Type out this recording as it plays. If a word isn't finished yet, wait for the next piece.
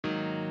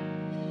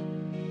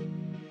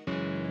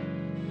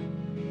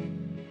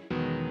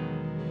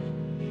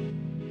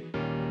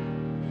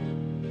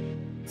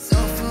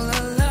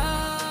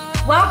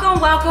Welcome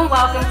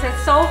to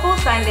Soulful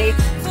Sundaze.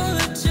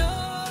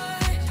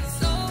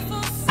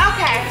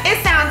 Okay,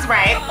 it sounds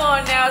right. Come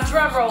on now,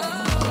 drum roll.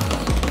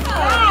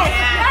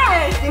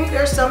 I think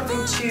there's something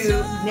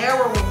to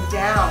narrowing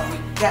down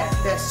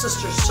that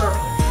sister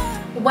circle.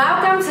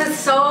 Welcome to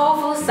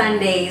Soulful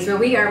Sundaze, where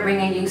we are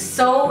bringing you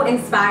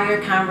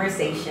soul-inspired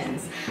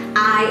conversations.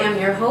 I am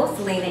your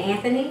host, Lena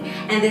Anthony,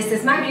 and this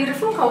is my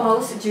beautiful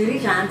co-host, Judy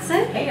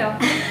Johnson. Hey, y'all.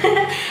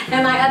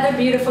 And my other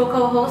beautiful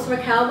co-host,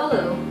 Raquel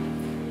Ballou.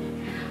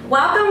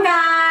 Welcome,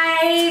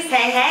 guys.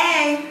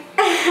 Hey.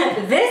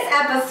 This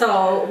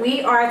episode,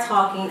 we are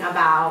talking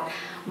about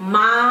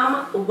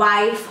mom,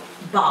 wife,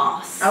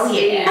 boss. Oh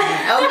yeah.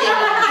 Oh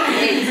yeah.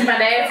 Hey, you see my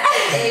dad?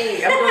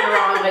 Hey, I'm doing it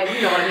wrong, but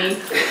you know what I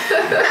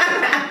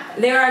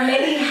mean. There are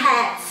many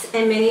hats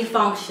and many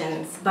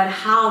functions, but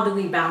how do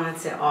we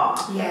balance it all?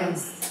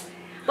 Yes.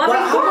 But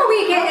before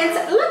we get into,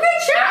 look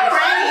at you. I'm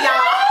ready,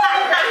 y'all.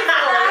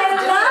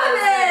 I love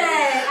it.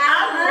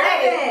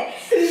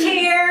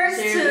 Cheers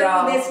to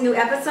this new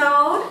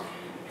episode,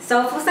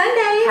 Soulful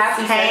Sundaze.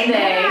 Happy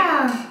Sunday.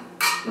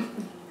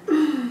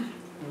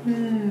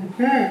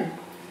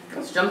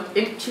 Let's jump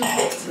into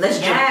it. Let's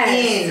jump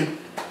in.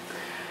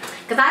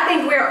 Because I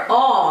think we're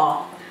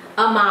all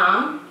a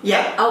mom,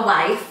 Yep. a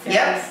wife,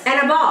 Yep.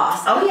 and a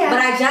boss. Oh, yeah.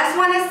 But I just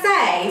want to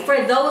say,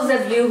 for those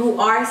of you who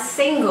are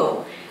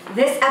single,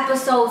 this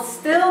episode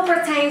still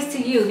pertains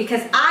to you,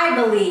 because I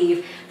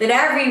believe that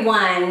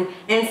everyone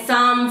in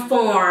some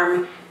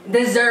form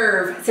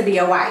deserve to be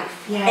a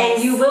wife. Yes.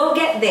 And you will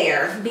get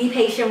there. Be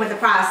patient with the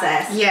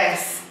process.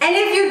 Yes. And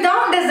if you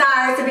don't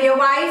desire to be a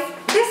wife,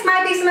 this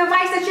might be some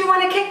advice that you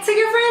want to kick to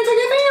your friends or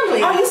your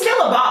family. Oh, you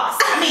still a boss.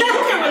 I mean, you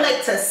can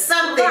relate to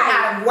something Right.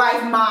 out of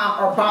wife,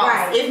 mom, or boss,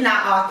 Right. if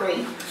not all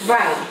three.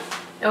 Right.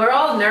 And we're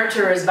all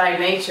nurturers by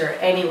nature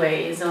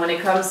anyways. And when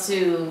it comes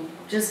to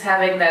just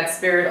having that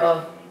spirit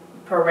of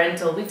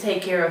parental, we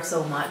take care of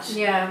so much.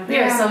 Yeah. We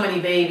have so many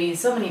babies,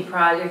 so many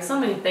projects, so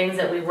many things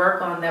that we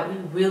work on that we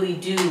really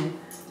do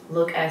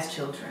look as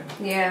children.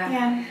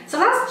 Yeah. So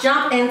let's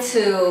jump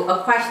into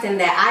a question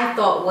that I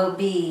thought would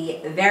be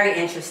very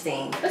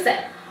interesting. What's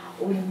that?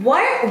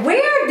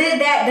 Where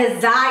did that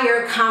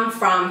desire come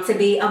from to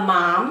be a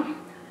mom,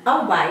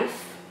 a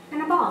wife,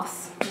 and a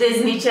boss?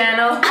 Disney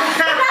Channel.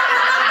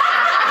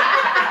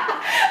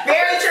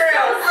 Very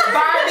true.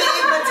 Barbie,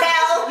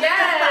 Mattel.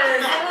 Yes,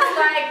 it was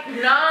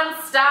like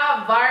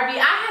non-stop Barbie.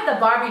 I had the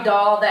Barbie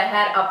doll that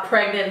had a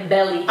pregnant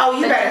belly. Oh,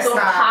 you better that you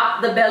stop.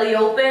 Pop the belly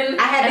open.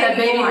 I had and baby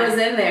the baby born. was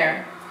in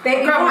there.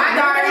 Baby Girl, born. my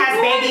daughter has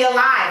Born? Baby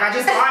Alive. I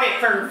just bought it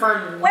for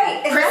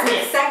Wait, is that the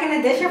Christmas. second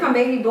edition from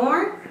Baby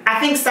Born? I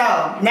think so.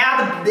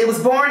 Now it was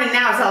born and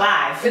now it's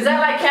alive. Is that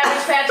like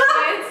Cabbage Patch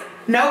Kids?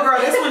 No, girl,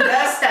 this one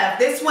does stuff.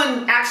 This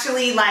one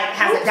actually like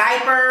has a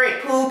diaper,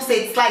 it poops,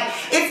 it's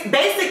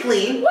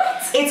basically,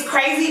 it's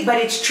crazy, but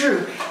it's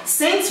true.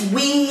 Since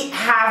we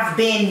have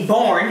been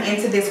born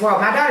into this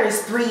world, my daughter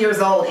is 3 years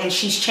old and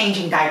she's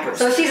changing diapers.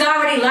 So she's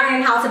already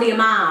learning how to be a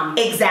mom.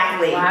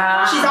 Exactly.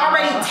 Wow. She's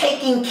already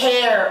taking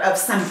care of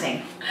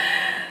something.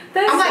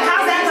 That's I'm like, so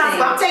how's that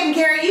interesting. possible? I'm taking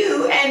care of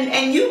you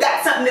and you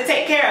got something to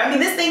take care of. I mean,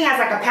 this thing has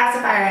like a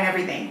pacifier and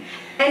everything.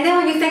 And then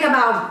when you think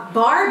about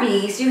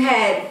Barbies, you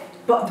had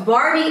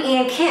Barbie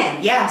and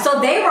Ken. Yeah.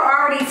 So they were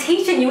already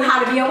teaching you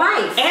how to be a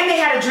wife. And they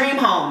had a dream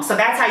home, so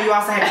that's how you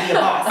also had to be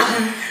a boss.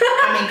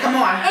 I mean, come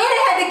on. And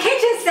it had the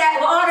kitchen set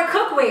with all the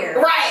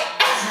cookware. Right.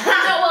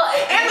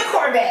 And the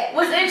Corvette.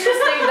 What's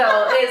interesting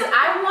though is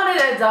I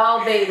wanted a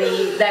doll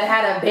baby that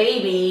had a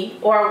baby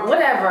or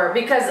whatever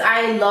because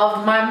I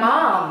loved my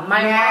mom.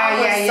 My mom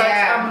was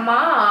such a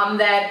mom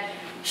that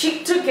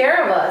she took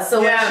care of us.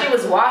 So when she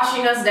was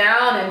washing us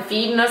down and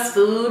feeding us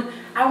food,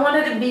 I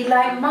wanted to be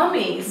like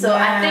mommy. So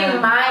I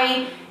think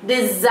my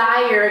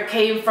desire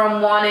came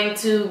from wanting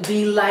to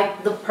be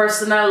like the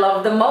person I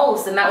love the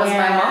most, and that was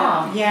my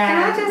mom. Yeah.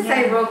 Can I just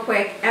say real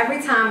quick,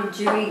 every time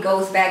Judy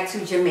goes back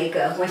to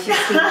Jamaica when she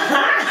speaks,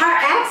 her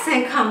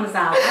accent comes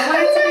out. I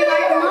want it to be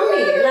like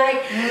mommy.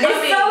 Like,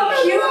 it's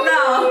so cute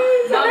though.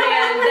 Mommy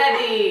and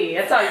daddy.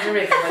 That's how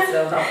Jamaican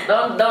myself.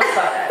 Don't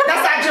start that.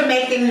 That's our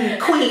Jamaican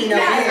queen over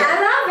Yes, here. I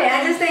love it.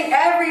 I just think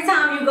every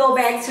time you go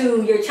back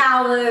to your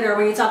childhood or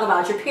when you talk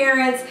about your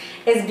parents,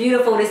 it's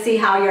beautiful to see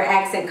how your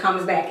accent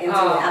comes back into it.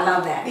 I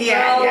love that.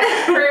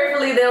 Yeah.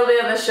 Prayerfully they'll be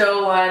on the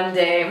show one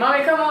day.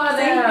 Mommy, come on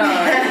down.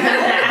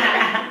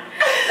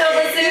 No,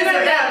 but see,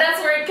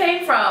 that's where it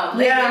came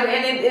from. Yeah.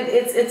 And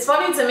it's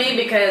funny to me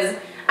because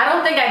I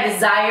don't think I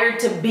desired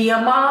to be a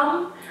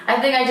mom. I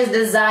think I just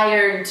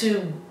desired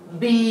to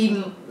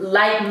be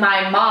like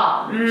my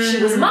mom.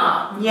 She was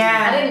mom.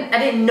 Yeah. I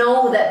didn't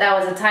know that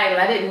was a title.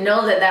 I didn't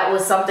know that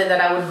was something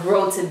that I would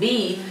grow to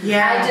be.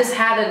 Yeah. I just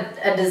had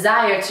a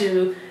desire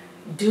to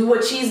do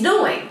what she's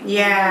doing.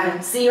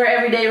 Yeah. See her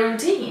everyday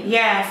routine.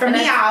 Yeah. For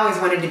me, I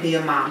always wanted to be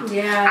a mom.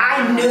 Yeah.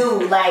 I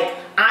knew like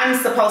I'm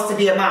supposed to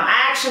be a mom.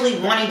 I actually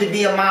wanted to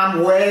be a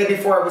mom way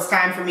before it was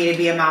time for me to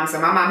be a mom.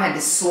 So my mom had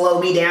to slow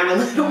me down a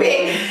little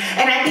bit.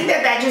 And I think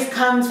that just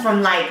comes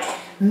from like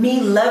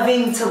me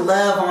loving to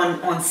love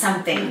on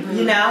something,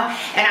 you know?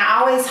 And I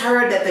always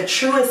heard that the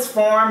truest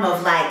form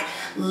of like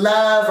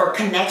love or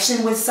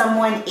connection with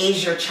someone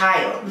is your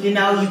child. You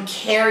know, you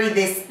carry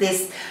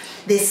this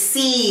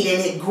seed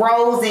and it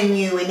grows in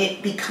you and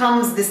it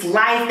becomes this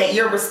life that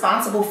you're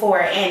responsible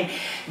for. And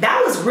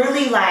that was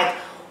really like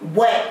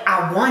what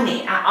I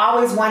wanted. I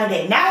always wanted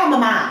it. Now I'm a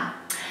mom.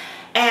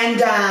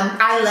 And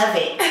I love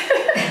it.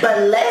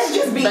 But let's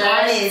just be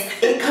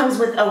honest, it comes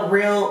with a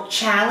real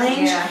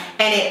challenge.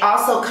 And it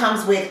also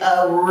comes with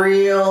a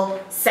real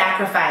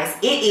sacrifice.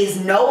 It is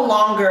no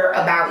longer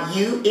about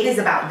you. It is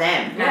about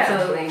them.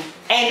 Absolutely.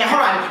 And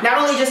hold on, not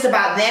only just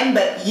about them,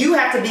 but you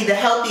have to be the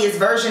healthiest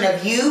version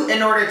of you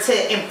in order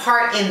to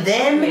impart in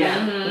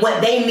them what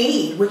they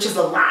need, which is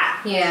a lot.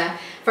 Yeah.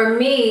 For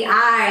me,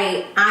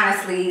 I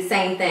honestly,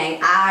 same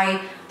thing.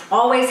 I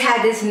always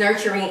had this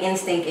nurturing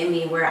instinct in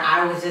me where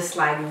I was just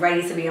like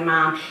ready to be a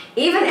mom.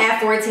 Even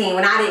at 14,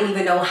 when I didn't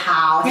even know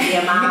how to be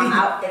a mom,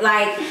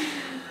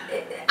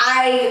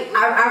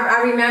 I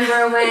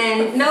remember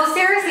when, no,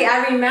 seriously,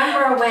 I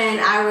remember when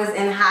I was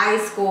in high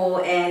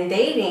school and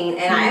dating,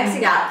 and I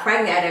actually got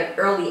pregnant at an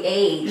early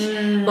age.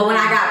 But when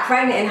I got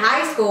pregnant in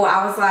high school,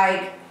 I was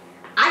like,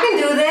 I can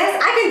do this,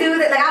 I can do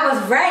this. Like, I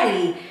was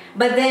ready.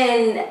 But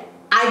then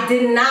I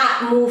did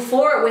not move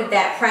forward with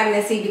that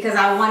pregnancy because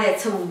I wanted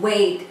to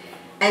wait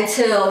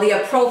until the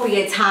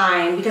appropriate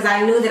time, because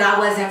I knew that I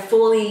wasn't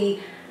fully,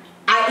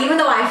 even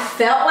though I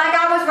felt like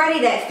I was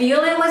ready, that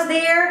feeling was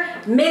there,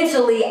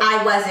 mentally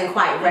I wasn't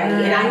quite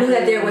ready. And I knew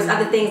that there was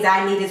other things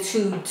that I needed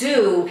to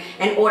do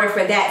in order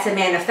for that to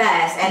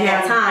manifest at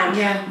that time.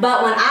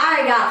 But when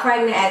I got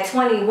pregnant at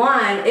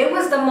 21, it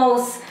was the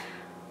most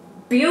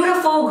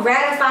beautiful,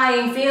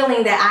 gratifying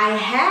feeling that I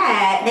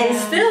had and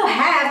still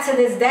have to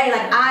this day.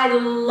 Like, I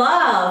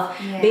love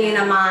being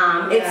a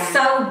mom. It's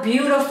so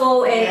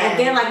beautiful. And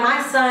again, like,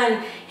 my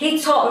son, he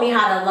taught me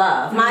how to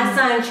love. My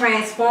son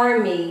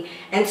transformed me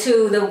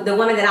into the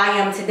woman that I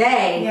am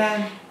today.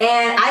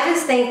 And I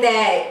just think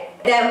that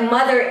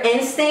mother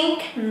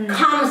instinct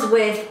comes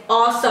with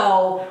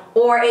also,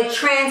 or it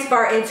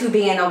transfer into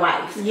being a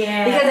wife.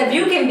 Because if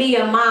you can be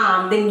a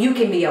mom, then you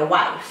can be a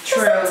wife.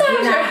 True.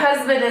 Sometimes your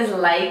husband is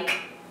like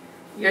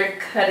your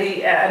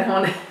cutty.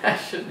 I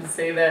shouldn't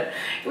say that.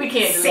 We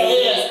can't say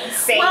it.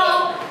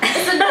 Well,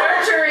 it's a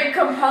nurturing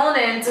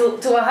component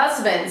to a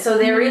husband. So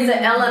there is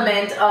an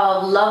element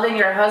of loving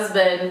your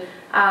husband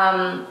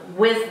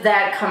with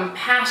that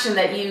compassion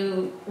that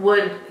you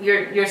would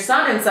your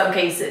son in some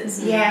cases.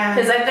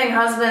 Because I think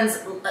husbands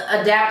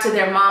adapt to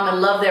their mom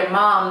and love their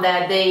mom,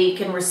 that they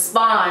can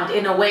respond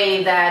in a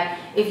way that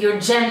if you're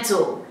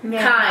gentle,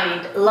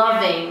 kind,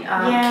 loving,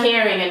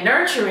 caring, and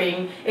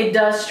nurturing, it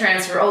does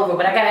transfer over.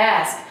 But I gotta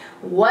ask,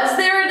 was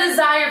there a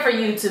desire for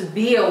you to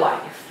be a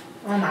wife?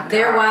 Oh my God.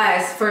 There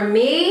was. For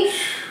me,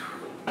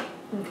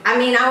 I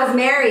mean, I was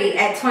married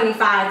at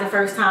 25 the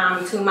first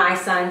time to my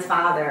son's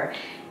father.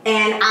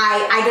 And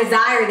I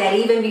desired that.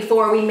 Even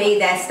before we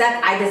made that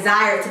step, I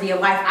desired to be a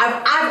wife.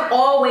 I've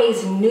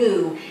always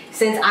knew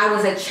since I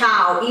was a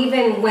child,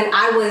 even when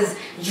I was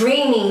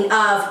dreaming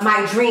of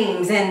my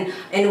dreams and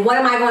what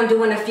am I going to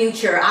do in the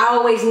future, I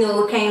always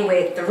knew it came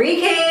with 3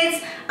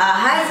 kids, a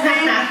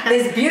husband,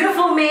 this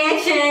beautiful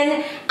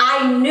mansion.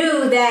 I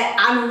knew that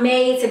I'm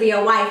made to be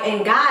a wife,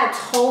 and God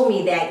told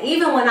me that.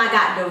 Even when I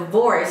got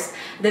divorced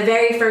the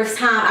very first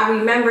time, I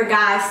remember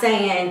God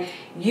saying,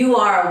 you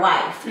are a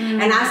wife.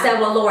 And I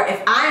said, well, Lord,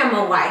 if I am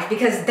a wife,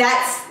 because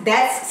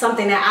that's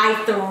something that I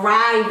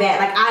thrive at.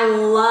 Like, I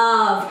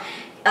love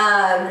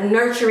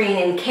nurturing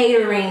and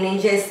catering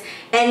and just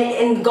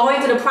and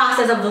going through the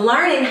process of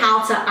learning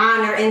how to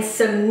honor and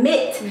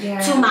submit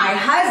to my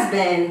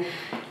husband.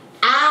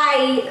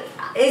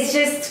 It's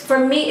just, for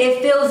me,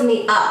 it fills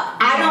me up.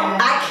 I don't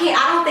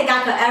think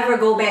I could ever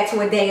go back to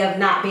a day of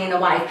not being a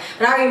wife.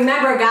 But I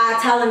remember God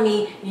telling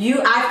me,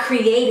 I've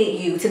created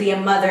you to be a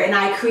mother, and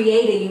I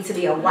created you to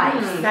be a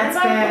wife. That's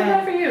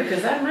good for you,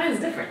 because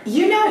mine's different.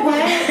 You know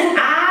what?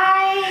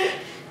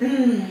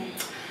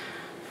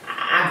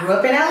 I grew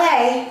up in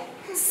LA,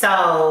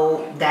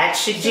 so that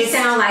should just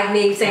sound like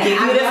me saying, give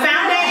you the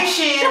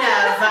foundation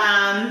of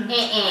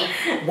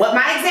what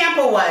my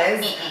example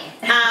was.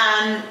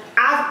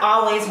 I've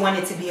always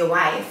wanted to be a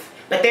wife,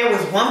 but there was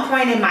one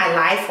point in my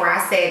life where I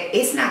said,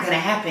 it's not gonna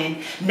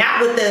happen.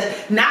 Not with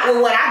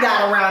what I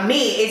got around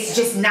me. It's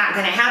just not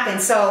gonna happen.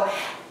 So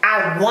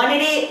I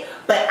wanted it,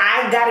 but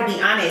I gotta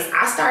be honest,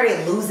 I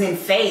started losing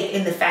faith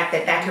in the fact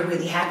that could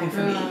really happen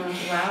for me.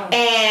 Wow.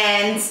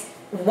 And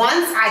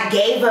once I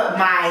gave up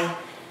I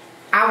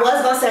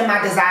was gonna say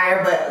my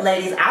desire, but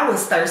ladies, I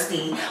was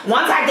thirsty.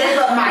 Once I gave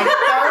up my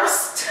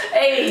thirst,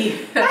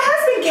 my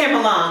husband came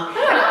along,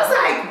 and I was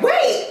like,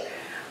 wait,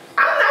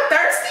 I'm not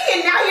thirsty,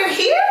 and now you're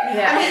here?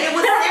 I mean, it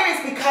was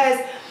serious because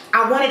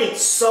I wanted it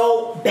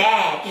so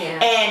bad.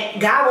 And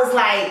God was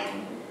like,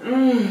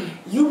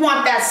 you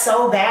want that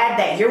so bad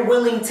that you're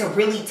willing to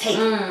really take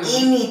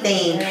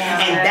anything.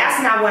 And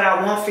that's not what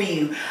I want for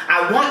you.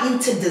 I want you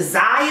to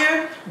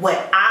desire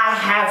what I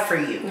have for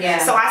you.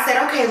 So I said,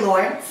 okay,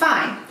 Lord,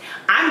 fine.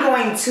 I'm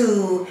going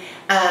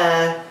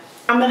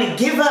I'm gonna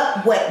give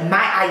up what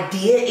my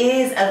idea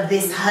is of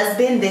this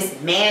husband,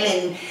 this man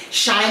in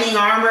shining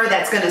armor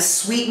that's gonna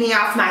sweep me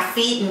off my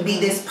feet and be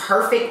this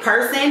perfect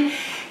person.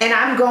 And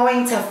I'm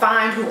going to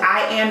find who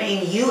I am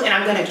in you, and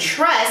I'm gonna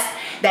trust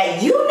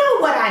that you know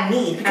what I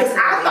need, because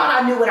I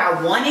thought I knew what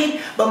I wanted,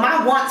 but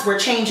my wants were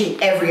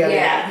changing every other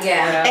day.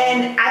 Yeah.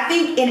 And I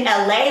think in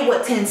LA,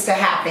 what tends to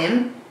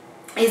happen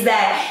is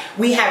that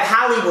we have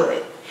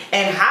Hollywood.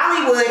 And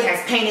Hollywood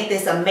has painted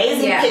this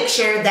amazing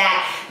picture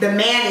that the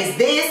man is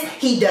this,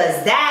 he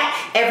does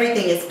that,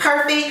 everything is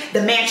perfect,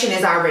 the mansion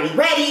is already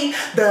ready,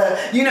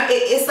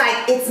 it's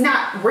like, it's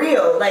not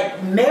real.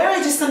 Like,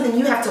 marriage is something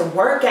you have to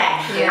work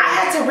at. Yeah. I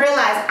had to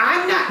realize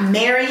I'm not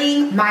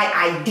marrying my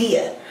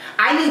idea.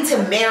 I need to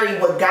marry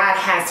what God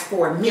has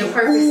for me. Your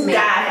purpose mate.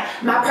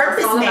 My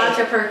purpose all mate. About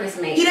your purpose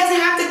mate. He doesn't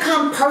have to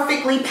come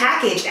perfectly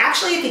packaged.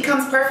 Actually, if he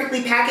comes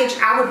perfectly packaged,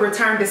 I would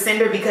return to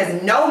sender,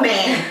 because no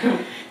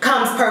man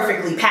comes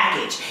perfectly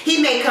packaged.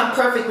 He may come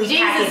perfectly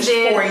packaged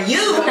for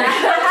you.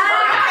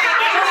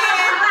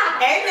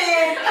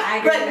 Amen.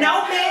 But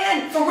no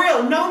man, for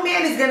real, no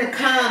man is gonna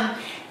come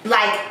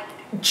like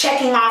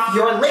checking off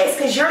your list,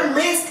 because your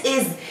list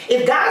is,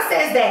 if God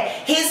says that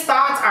his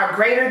thoughts are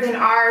greater than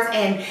ours,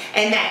 and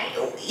that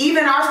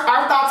even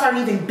our thoughts aren't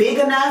even big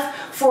enough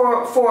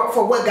for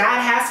what God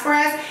has for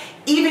us,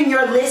 even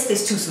your list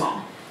is too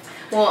small.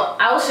 Well,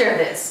 I'll share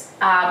this.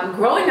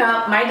 Growing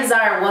up, my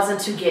desire wasn't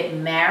to get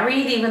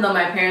married, even though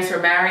my parents were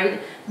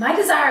married. My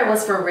desire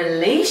was for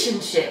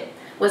relationship,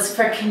 was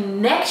for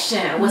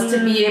connection, was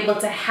to be able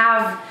to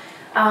have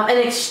an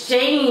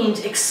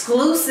exchange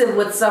exclusive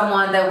with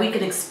someone that we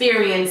could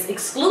experience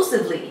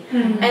exclusively.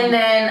 And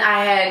then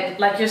I had,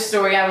 like your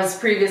story, I was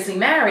previously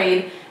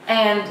married,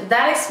 and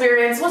that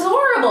experience was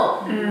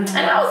horrible. And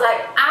I was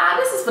like,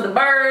 this is for the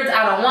birds.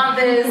 I don't want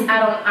this.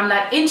 I'm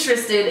not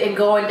interested in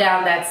going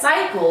down that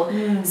cycle.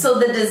 So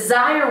the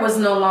desire was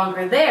no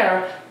longer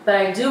there. But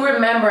I do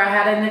remember I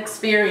had an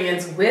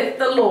experience with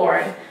the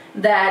Lord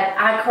that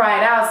I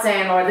cried out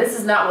saying, Lord, this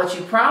is not what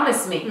you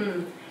promised me.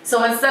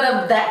 So instead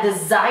of that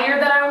desire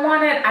that I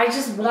wanted, I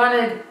just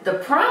wanted the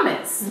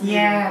promise.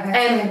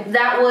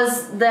 That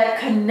was that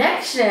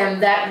connection,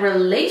 that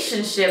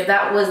relationship,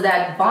 that was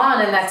that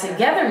bond and that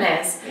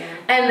togetherness.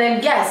 And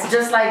then yes,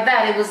 just like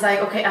that, it was like,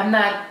 okay, I'm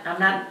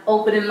not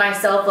opening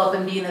myself up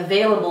and being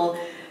available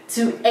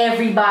to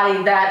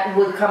everybody that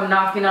would come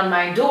knocking on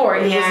my door.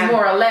 It was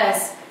more or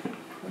less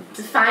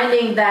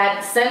finding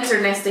that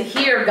centeredness to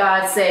hear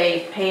God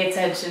say, pay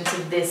attention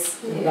to this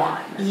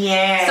one.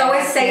 So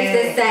it's safe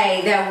to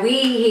say that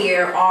we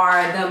here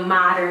are the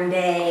modern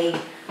day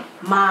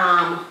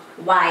mom,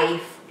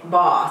 wife,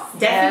 boss.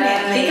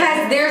 Definitely.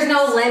 Because there's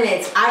no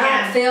limits. I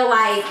don't feel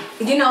like,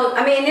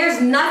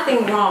 there's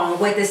nothing wrong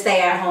with the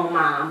stay-at-home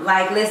mom.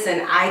 Like,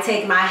 listen, I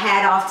take my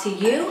hat off to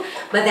you,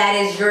 but that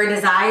is your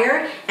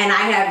desire. And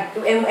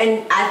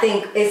I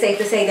think it's safe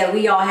to say that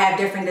we all have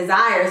different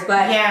desires,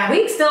 but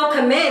we still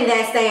commend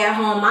that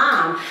stay-at-home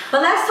mom.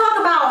 But let's talk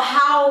about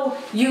how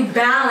you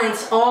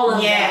balance all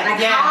of that.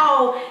 Like,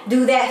 how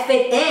do that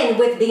fit in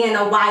with being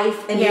a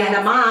wife and being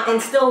a mom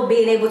and still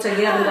being able to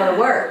get up and go to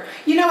work?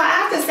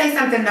 I have to say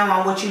something though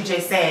on what you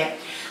just said.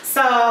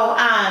 So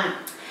I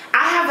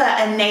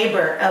have a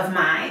neighbor of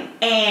mine,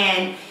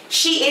 and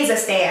she is a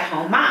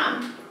stay-at-home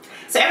mom.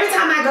 So every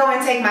time I go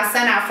and take my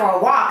son out for a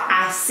walk,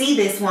 I see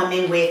this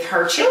woman with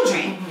her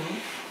children.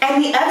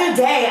 And the other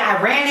day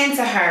I ran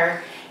into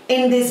her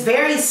in this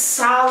very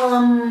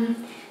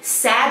solemn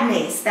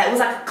sadness that was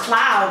like a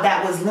cloud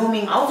that was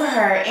looming over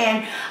her.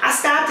 And I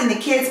stopped and the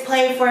kids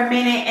played for a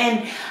minute,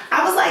 and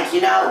I was like,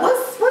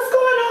 what's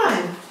going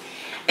on?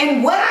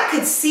 And what I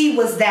could see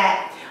was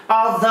that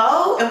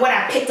and what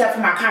I picked up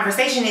from our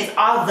conversation is,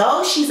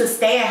 although she's a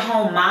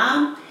stay-at-home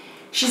mom,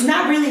 she's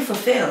not really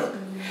fulfilled.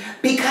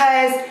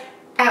 Because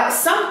at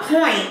some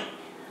point,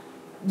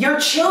 your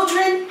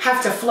children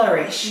have to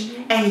flourish,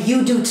 and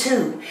you do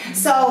too.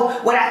 So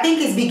what I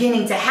think is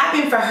beginning to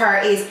happen for her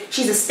is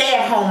she's a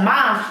stay-at-home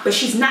mom, but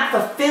she's not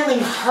fulfilling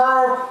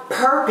her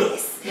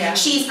purpose.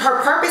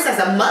 Her purpose as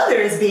a mother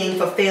is being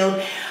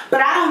fulfilled, but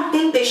I don't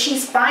think that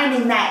she's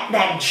finding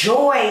that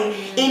joy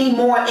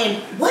anymore in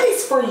what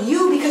is for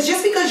you, because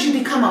just because you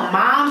become a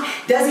mom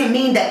doesn't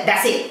mean that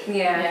that's it.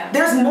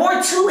 There's more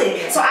to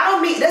it. So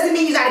it doesn't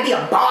mean you got to be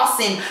a boss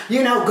and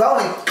go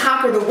and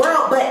conquer the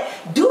world, but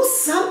do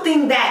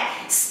something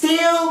that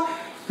still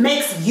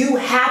makes you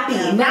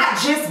happy, not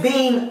just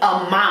being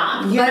a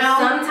mom. But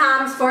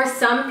sometimes for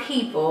some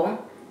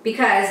people,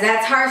 because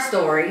that's her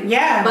story.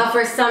 But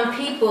for some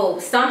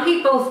people,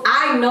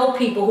 I know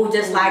people who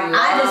just like,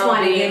 I just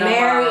want to get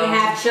married and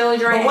have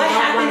children. But what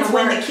happens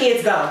when the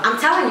kids go? I'm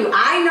telling you,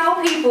 I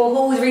know people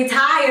who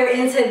retire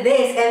into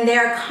this and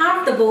they're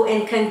comfortable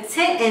and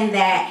content in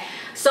that.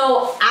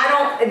 So I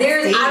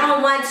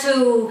don't want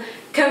to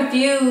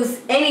confuse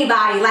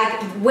anybody. Like,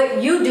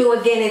 what you do,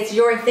 again, it's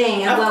your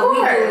thing, and what we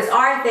do is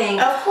our thing.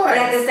 But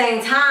at the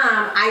same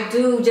time, I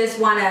do just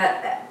want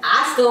to,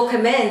 I still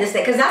commend this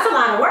thing, because that's a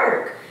lot of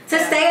work. To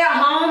stay at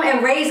home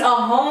and raise a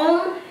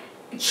home,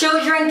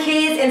 children,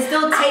 kids, and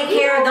still take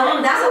care of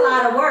them, that's a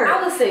lot of work.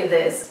 I would say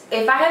this: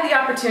 if I had the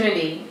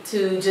opportunity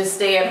to just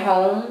stay at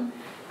home,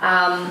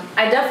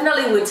 I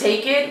definitely would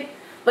take it,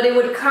 but it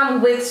would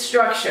come with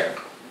structure.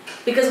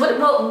 Because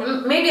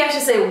maybe I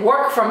should say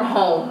work from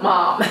home,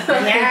 mom.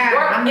 Yeah.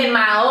 Work in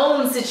my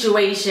own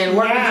situation,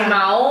 work and do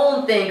my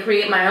own thing,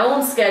 create my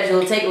own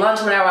schedule, take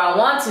lunch whenever I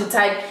want to,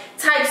 type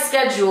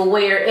schedule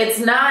where it's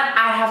not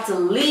I have to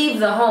leave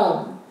the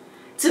home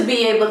to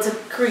be able to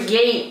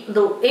create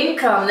the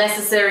income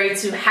necessary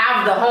to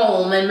have the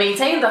home and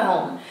maintain the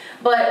home.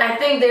 But I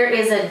think there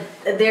is a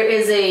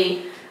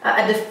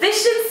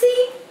deficiency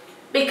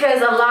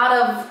because a lot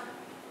of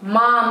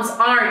moms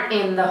aren't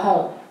in the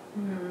home.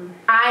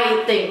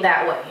 I think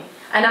that way.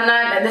 And I'm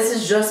not, this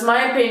is just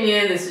my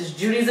opinion. This is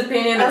Judy's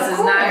opinion. This is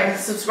not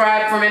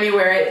subscribed from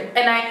anywhere.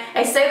 And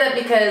I say that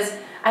because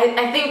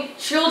I think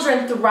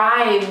children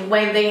thrive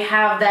when they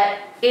have that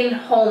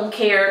in-home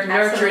care,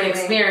 nurturing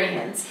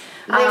experience.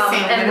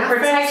 And the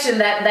protection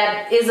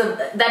that is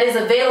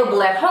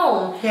available at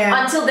home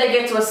until they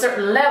get to a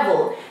certain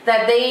level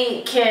that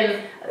they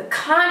can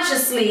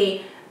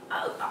consciously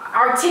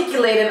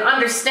articulate and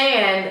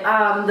understand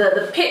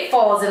the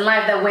pitfalls in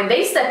life, that when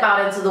they step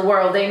out into the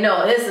world they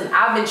know, listen,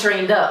 I've been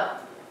trained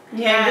up.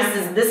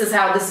 And this is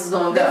how this is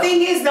going to go. The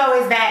thing is though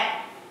is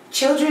that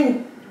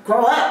children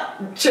grow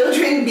up.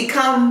 Children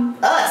become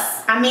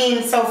us. I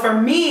mean, so for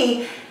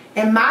me,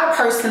 in my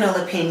personal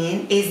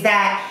opinion, is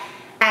that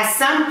at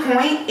some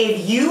point,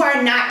 if you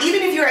are not,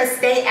 even if you're a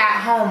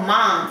stay-at-home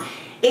mom,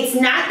 it's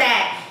not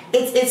that,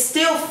 it's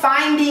still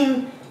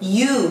finding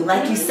you,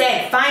 like you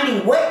said,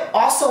 finding what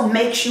also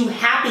makes you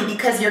happy,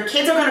 because your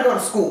kids are going to go to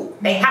school.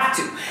 They have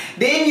to.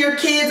 Then your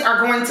kids are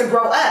going to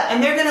grow up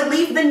and they're going to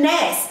leave the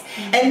nest.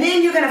 And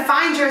then you're going to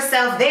find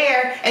yourself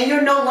there and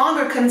you're no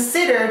longer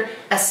considered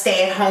a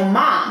stay-at-home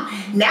mom.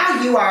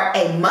 Now you are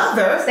a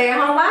mother.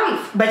 Stay-at-home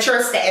wife. But you're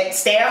a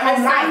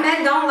stay-at-home wife. Some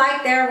men don't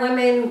like their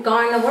women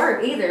going to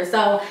work either.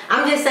 So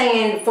I'm just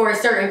saying, for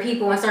certain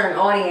people and certain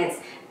audience,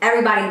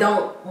 everybody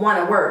don't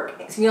want to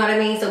work. You know what I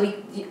mean? So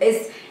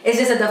it's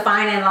just a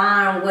defining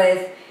line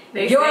with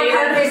your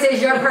purpose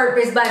is your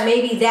purpose, but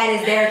maybe that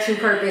is their true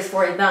purpose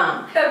for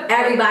them.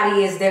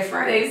 Everybody is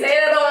different. They say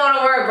they don't want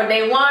to work, but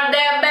they want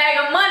that bag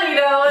of money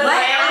though.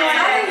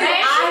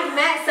 I've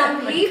met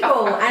some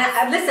people,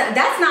 and listen,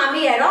 that's not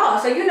me at all.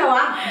 So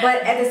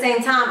but at the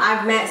same time,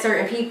 I've met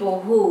certain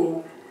people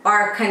who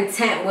are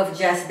content with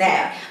just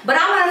that. But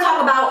I want to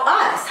talk about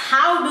us.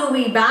 How do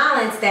we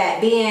balance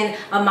that, being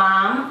a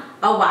mom,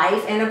 a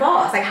wife, and a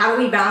boss? Like, how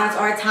do we balance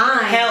our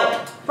time?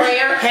 Help.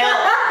 Prayer. Help.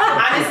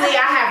 Honestly,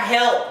 I have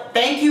help.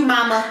 Thank you,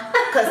 mama,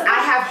 because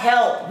I have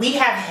help. We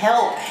have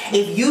help.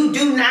 If you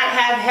do not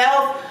have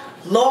help,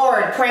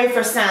 Lord, pray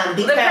for some.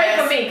 Because pray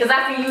for me, because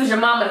I can use your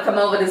mama to come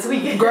over this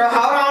weekend. Girl,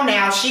 hold on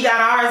now. She got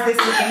ours this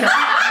weekend.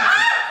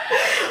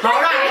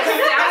 Hold on.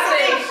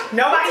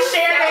 Nobody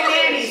shares their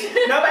nannies.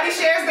 Nobody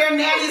shares their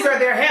nannies or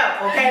their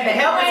help. Okay, the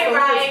help is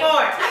right.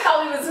 I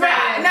thought we was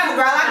friends. No,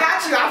 girl, I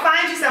got you. I'll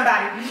find you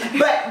somebody.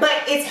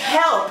 But it's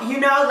help.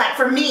 Like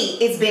for me,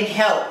 it's been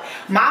help.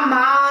 My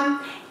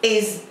mom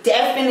is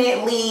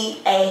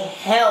definitely a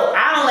help.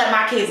 I don't let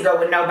my kids go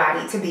with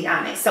nobody, to be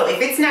honest. So if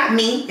it's not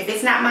me, if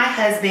it's not my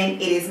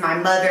husband, it is my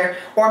mother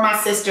or my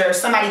sister or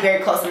somebody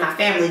very close to my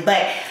family.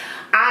 But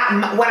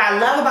what I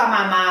love about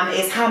my mom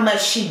is how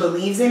much she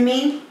believes in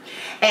me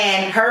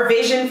and her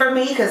vision for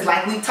me, because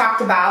like we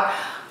talked about,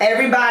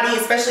 everybody,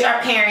 especially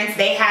our parents,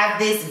 they have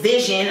this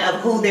vision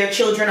of who their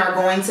children are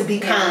going to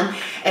become.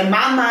 And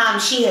my mom,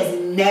 she has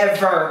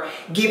never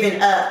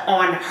given up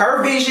on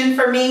her vision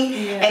for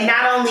me. And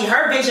not only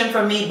her vision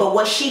for me, but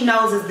what she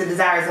knows is the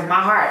desires of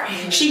my heart.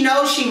 She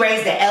knows she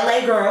raised an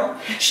LA girl.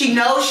 She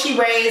knows she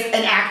raised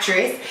an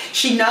actress.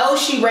 She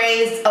knows she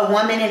raised a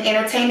woman in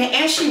entertainment.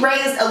 And she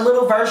raised a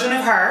little version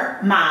of her,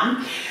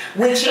 mom,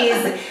 which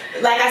is,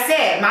 like I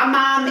said, my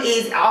mom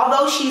is,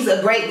 although she's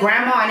a great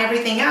grandma and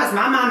everything else,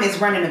 my mom is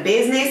running a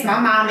business. My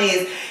mom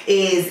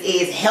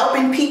is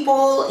helping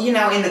people,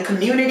 in the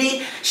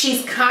community. She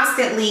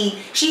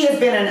has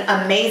been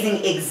an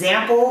amazing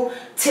example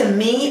to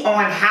me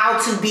on how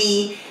to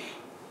be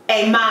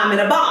a mom and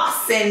a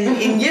boss. And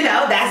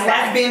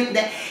that's been,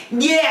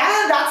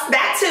 that's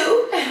that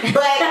too.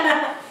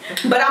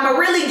 But I'm gonna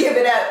really give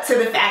it up to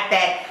the fact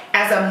that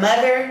as a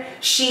mother,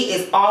 she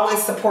is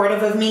always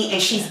supportive of me,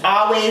 and she's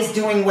always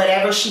doing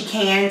whatever she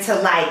can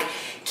to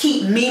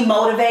keep me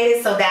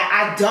motivated so that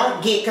I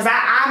don't get, because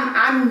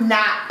I'm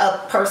not a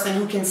person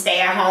who can stay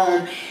at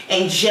home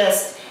and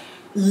just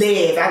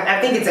live. I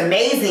think it's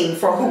amazing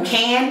for who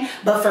can,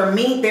 but for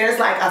me, there's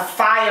like a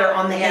fire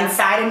on the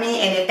inside of me,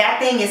 and if that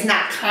thing is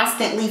not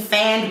constantly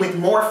fanned with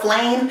more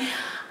flame,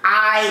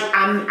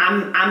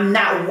 I'm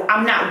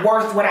not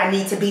worth what I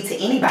need to be to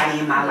anybody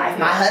in my life.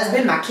 My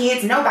husband, my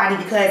kids, nobody,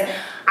 because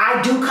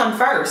I do come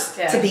first,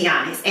 to be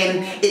honest.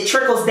 And it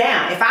trickles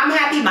down. If I'm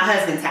happy, my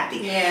husband's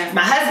happy. If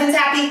my husband's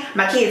happy,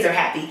 my kids are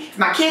happy. If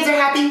my kids are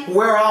happy,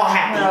 we're all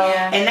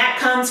happy. And that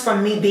comes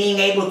from me being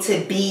able to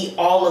be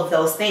all of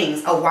those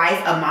things. A wife,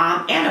 a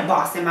mom, and a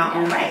boss in my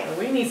own right.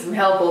 We need some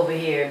help over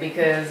here,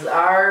 because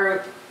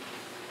our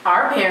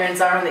our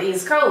parents are on the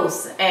East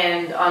Coast,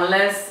 and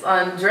unless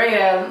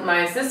Andrea,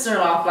 my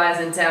sister-in-law, flies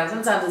in town,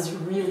 sometimes it's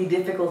really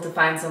difficult to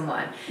find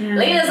someone.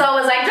 Lena's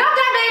always like, drop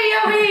that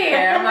baby over here.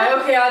 I'm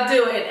like, okay, I'll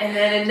do it. And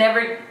then it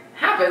never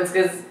happens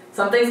because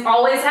something's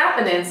always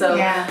happening. So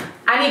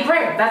I need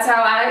prayer. That's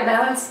how I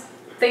balance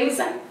things.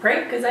 I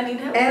pray because I need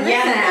help. And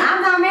listen,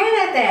 I'm not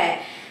mad at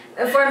that.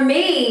 For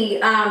me,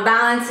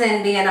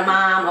 balancing being a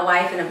mom, a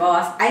wife, and a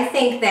boss, I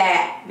think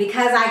that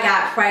because I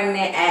got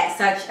pregnant at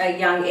such a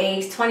young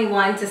age,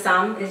 21 to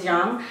some is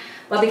young,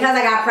 but because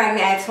I got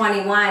pregnant at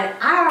 21,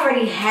 I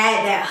already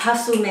had that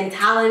hustle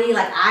mentality.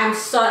 Like I'm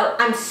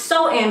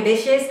so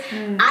ambitious.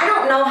 I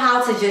don't know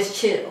how to just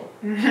chill.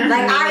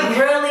 Like I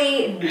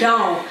really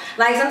don't.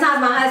 Like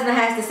sometimes my husband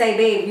has to say,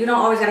 babe, you don't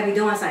always gotta be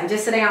doing something.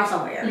 Just sit down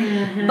somewhere.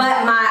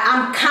 But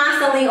I'm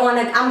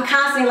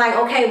constantly like,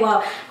 okay,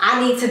 well, I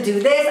need to do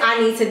this,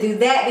 I need to do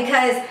that,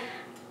 because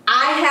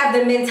I have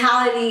the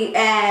mentality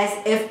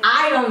as if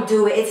I don't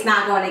do it, it's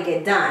not going to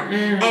get done.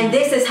 And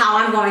this is how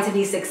I'm going to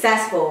be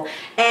successful.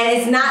 And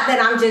it's not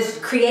that I'm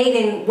just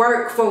creating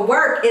work for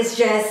work. It's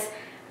just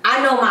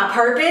I know my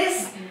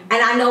purpose.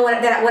 And I know what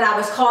I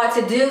was called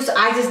to do, so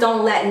I just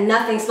don't let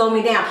nothing slow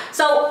me down.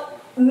 So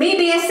me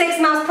being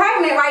 6 months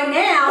pregnant right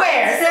now.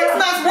 Where? 6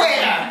 months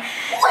where?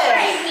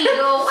 Where?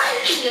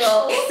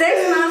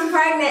 6 months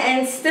pregnant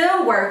and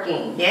still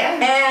working.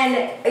 Yeah.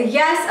 And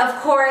yes,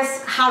 of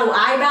course, how do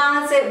I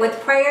balance it? With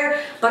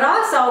prayer, but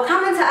also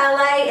coming to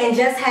LA and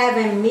just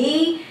having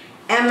me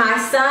and my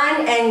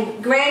son,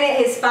 and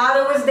granted his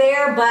father was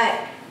there,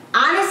 but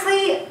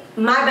honestly,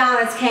 my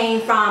balance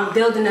came from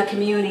building a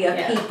community of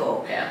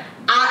people.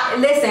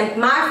 Listen,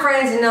 my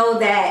friends know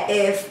that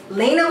if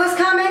Lena was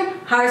coming,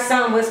 her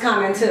son was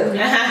coming too.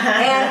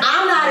 And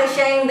I'm not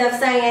ashamed of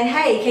saying,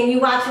 hey, can you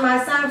watch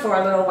my son for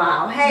a little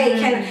while?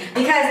 Hey,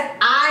 because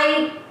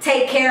I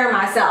take care of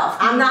myself.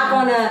 I'm not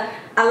going to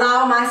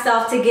allow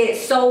myself to get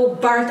so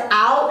burnt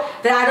out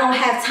that I don't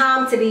have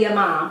time to be a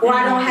mom, or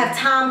I don't have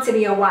time to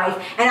be a wife,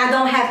 and I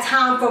don't have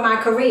time for my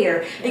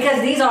career, because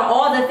these are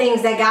all the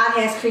things that God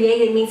has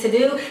created me to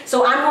do.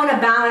 So I'm going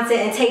to balance it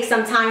and take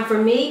some time for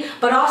me,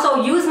 but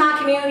also use my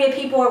community of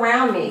people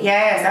around me.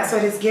 Yes, that's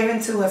what it's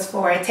given to us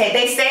for.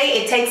 They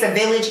say it takes a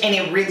village, and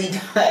it really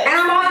does. And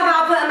I'm all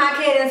about putting my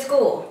kid in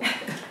school.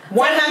 100%.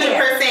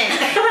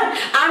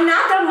 I'm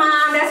not the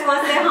mom that's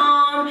going to sit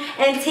home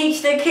and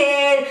teach the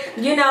kid,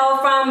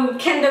 from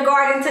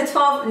kindergarten to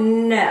 12th.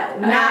 No,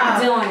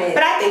 not doing it.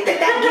 But I think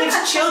that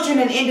gives children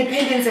an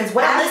independence as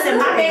well. Absolutely.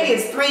 Listen, my baby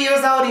is 3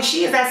 years old, and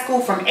she is at school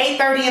from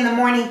 8:30 in the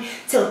morning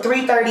till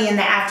 3:30 in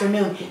the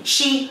afternoon.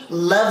 She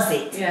loves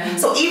it.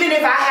 So even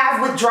if I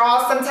have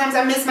withdrawals, sometimes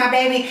I miss my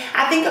baby,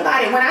 I think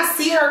about it. When I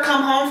see her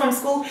come home from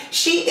school,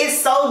 she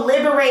is so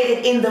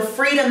liberated in the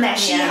freedom that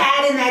she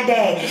had in that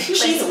day.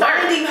 She's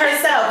finding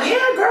herself.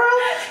 Yeah, girl.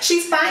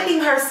 She's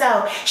finding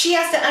herself. She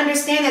has to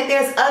understand that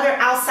there's other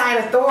outside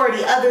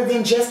authority other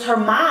than just her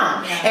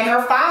mom and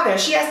her father.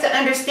 She has to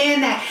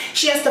understand that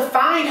she has to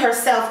find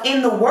herself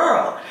in the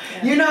world.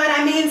 You know what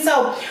I mean?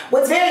 So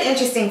what's very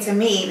interesting to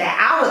me that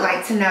I would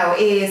like to know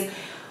is,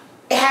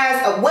 it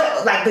has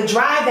the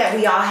drive that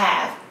we all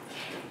have.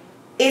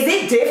 Is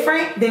it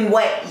different than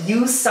what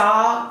you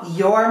saw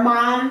your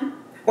mom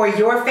or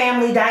your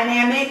family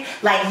dynamic?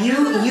 Like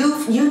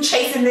you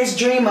chasing this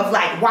dream of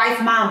like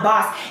wife, mom,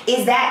 boss.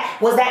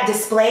 Was that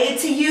displayed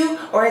to you,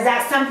 or is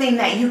that something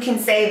that you can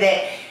say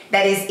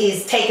that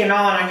is taken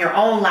on your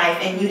own life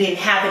and you didn't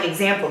have an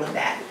example of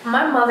that?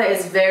 My mother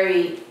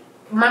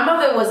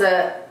was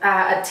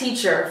a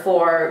teacher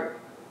for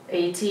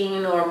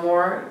 18 or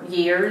more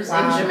years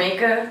in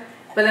Jamaica.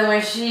 But then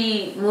when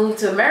she moved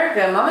to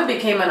America, Mama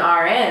became an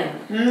RN.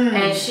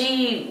 And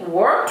she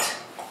worked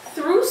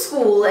through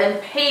school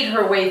and paid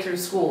her way through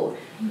school.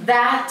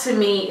 That to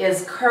me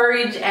is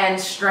courage and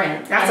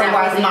strength. That's a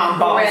wise mom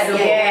boss.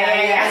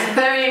 Yeah. It's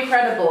very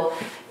incredible.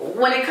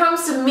 When it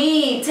comes to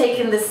me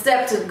taking the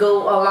step to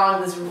go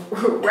along this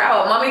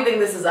route, Mommy thinks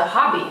this is a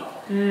hobby.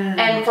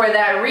 And for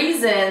that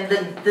reason,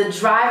 the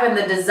drive and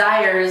the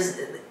desires,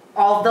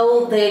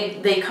 although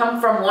they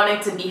come from wanting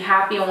to be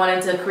happy and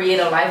wanting to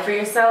create a life for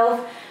yourself,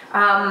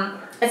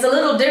 it's a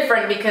little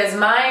different because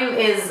mine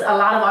is a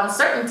lot of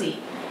uncertainty.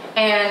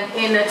 And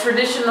in a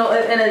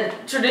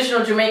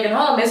traditional Jamaican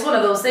home, it's one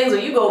of those things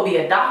where you go be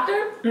a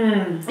doctor,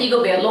 you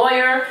go be a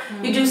lawyer,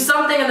 you do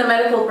something in the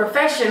medical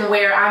profession,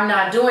 where I'm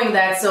not doing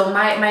that. So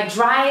my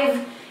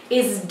drive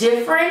is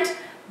different,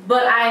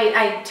 but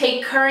I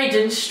take courage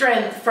and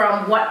strength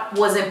from what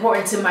was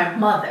important to my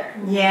mother.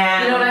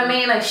 Yeah. You know what I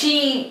mean? Like,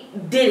 she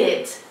did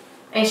it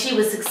and she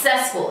was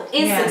successful,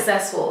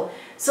 successful.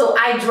 So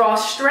I draw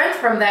strength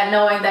from that,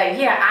 knowing that,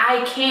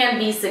 I can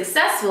be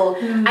successful.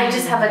 I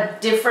just have a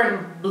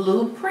different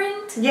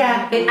blueprint.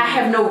 I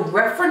have no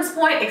reference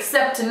point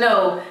except to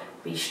know,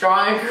 be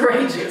strong and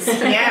courageous.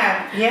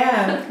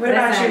 What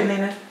about you,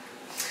 Lena?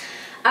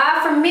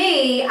 For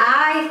me,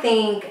 I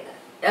think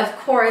of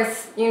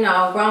course, you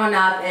know, growing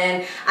up,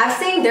 and I've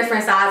seen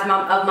different sides of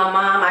my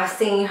mom. I've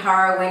seen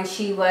her when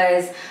she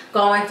was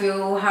going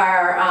through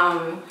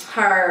her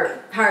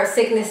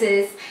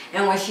sicknesses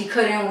and when she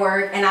couldn't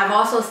work, and I've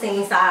also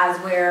seen sides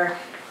where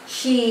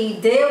she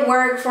did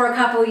work for a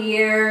couple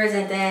years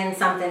and then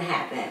something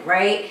happened,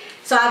 right?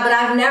 So, but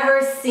I've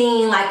never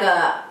seen like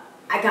an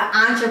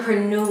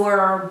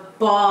entrepreneur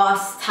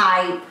boss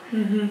type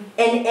in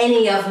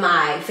any of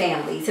my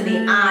family, to be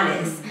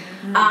honest.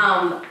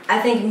 I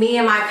think me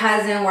and my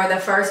cousin were the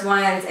first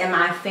ones in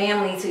my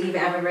family to even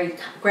ever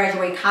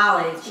graduate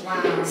college.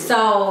 Wow.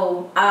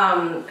 So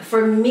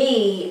for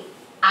me,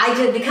 I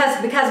just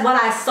because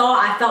what I saw,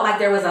 I felt like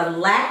there was a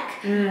lack.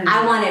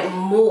 I wanted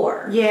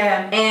more.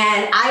 Yeah.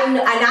 And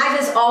I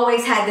just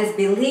always had this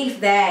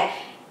belief that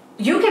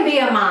you can be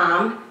a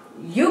mom,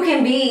 you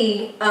can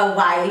be a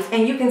wife,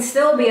 and you can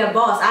still be a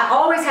boss. I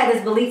always had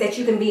this belief that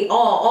you can be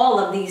all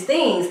of these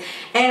things.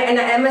 And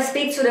I'm going to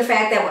speak to the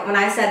fact that when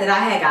I said that I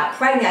had got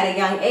pregnant at a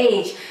young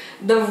age,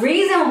 the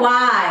reason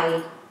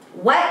why,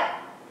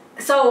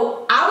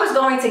 so I was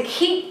going to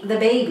keep the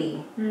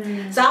baby.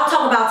 So I'll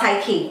talk about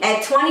Taiki.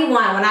 At 21,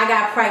 when I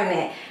got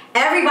pregnant,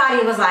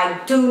 everybody was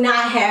like, do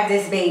not have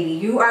this baby.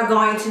 You are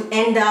going to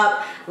end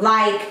up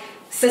like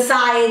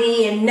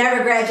society and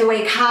never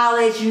graduate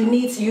college.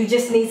 You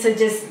just need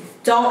to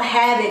don't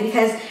have it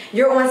because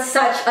you're on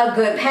such a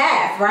good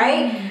path,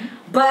 right?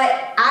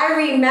 But I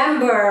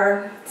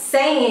remember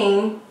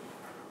saying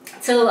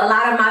to a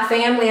lot of my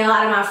family and a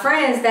lot of my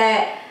friends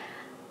that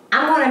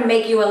I'm going to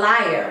make you a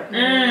liar.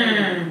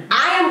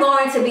 I am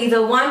going to be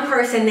the one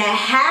person that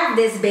have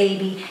this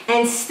baby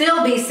and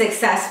still be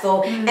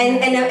successful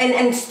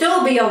and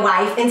still be a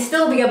wife and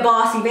still be a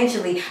boss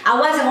eventually. I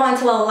wasn't going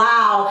to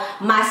allow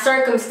my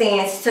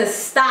circumstance to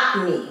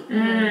stop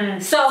me.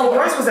 So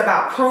yours was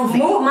about proving.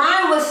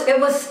 Mine was, it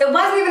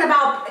wasn't even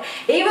about,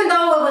 even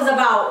though it was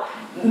about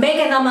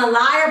making them a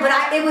liar,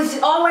 but it was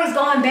always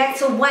going back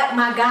to what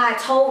my God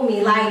told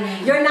me.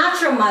 Like, you're not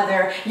your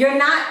mother, you're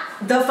not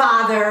the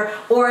father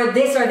or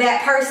this or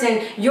that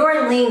person,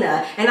 you're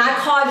Lena, and I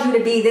called you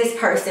to be this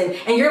person,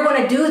 and you're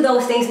going to do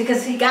those things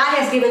because God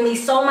has given me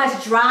so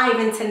much drive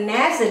and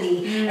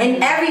tenacity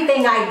in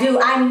everything I do.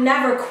 I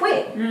never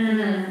quit.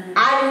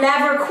 I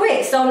never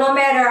quit. So no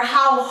matter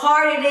how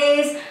hard it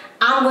is,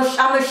 I'm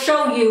gonna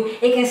show you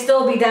it can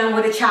still be done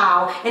with a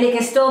child and it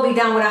can still be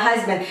done with a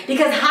husband.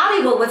 Because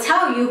Hollywood will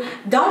tell you,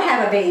 don't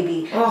have a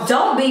baby.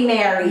 Don't be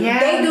married. Yeah.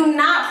 They do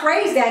not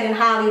praise that in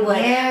Hollywood.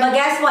 Yeah. But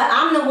guess what?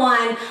 I'm the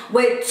one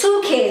with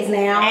 2 kids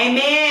now.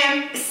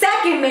 Amen.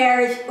 Second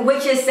marriage,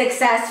 which is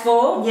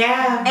successful.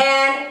 Yeah.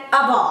 And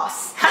a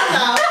boss.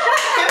 Hello.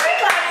 Can we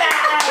clap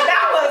that?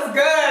 That was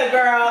good,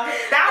 girl.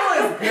 That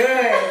was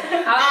good.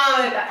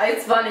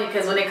 It's funny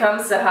because when it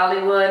comes to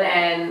Hollywood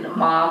and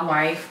mom,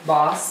 wife,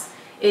 boss,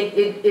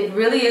 it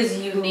really is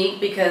unique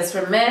because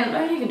for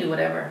men, you can do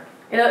whatever.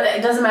 You know,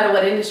 it doesn't matter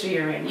what industry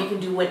you're in. You can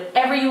do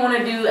whatever you want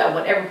to do at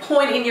whatever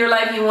point in your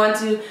life you want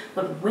to.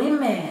 But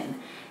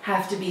women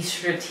have to be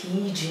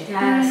strategic.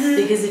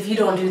 Yes. Because if you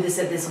don't do this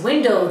at this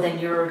window, then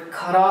you're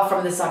cut off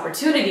from this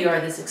opportunity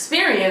or this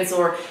experience,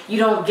 or you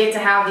don't get to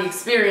have the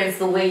experience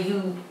the way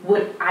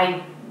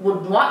I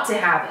would want to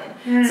have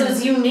it. So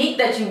it's unique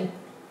that you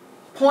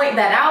point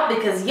that out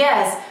because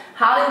yes,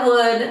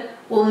 Hollywood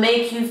will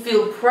make you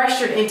feel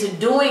pressured into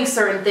doing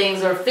certain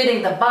things or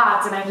fitting the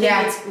box, and I think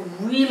it's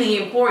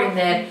really important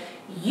that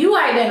you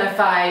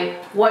identify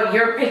what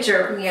your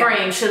picture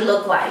frame should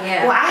look like,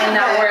 Well, and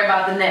not worry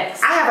about the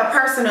next. I have a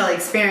personal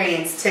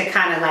experience to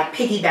kind of like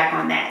piggyback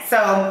on that.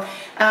 So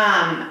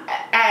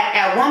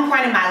at one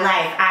point in my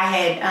life,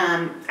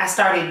 I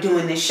started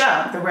doing this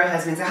show, The Real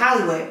Husbands of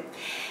Hollywood.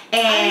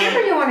 And I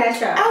remember you on that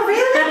show. Oh,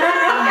 really?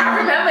 I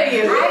remember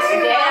you.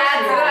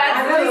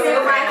 I really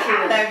do like you.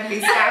 I love you.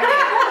 Stop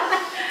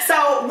it.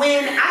 So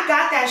when I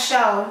got that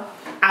show,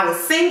 I was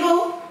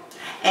single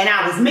and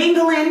I was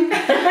mingling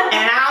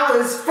and I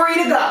was free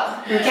to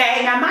go.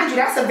 Okay. Now, mind you,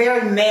 that's a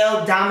very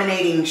male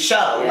dominating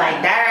show.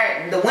 Like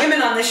that, the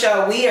women on the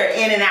show, we are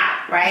in and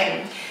out,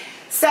 right?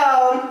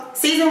 So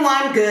season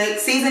 1, good.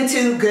 Season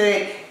 2,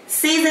 good.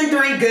 Season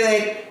 3,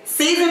 good.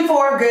 Season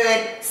 4,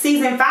 good.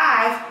 Season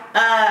 5,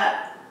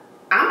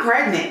 I'm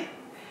pregnant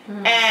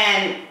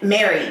and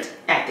married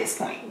at this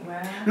point.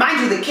 Wow. Mind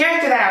you, the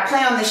character that I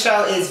play on the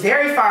show is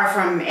very far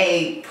from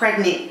a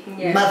pregnant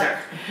mother.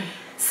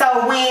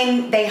 So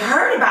when they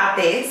heard about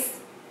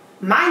this,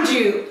 mind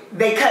you,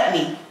 they cut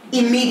me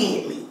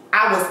immediately.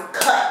 I was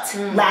cut.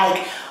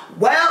 Like,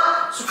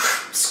 well,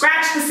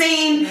 scratch the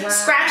scene,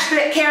 scratch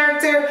the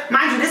character.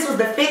 Mind you, this was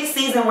the 5th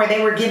season where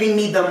they were giving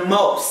me the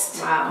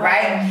most. Wow.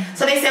 Right?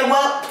 So they said,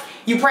 well,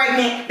 you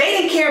pregnant? They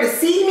didn't care to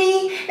see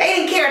me. They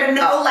didn't care to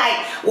know,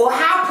 like, well,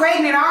 how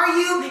pregnant are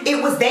you?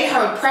 It was, they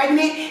heard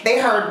pregnant, they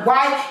heard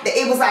wife.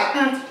 It was like,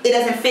 it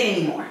doesn't fit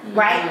anymore,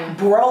 right?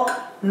 Broke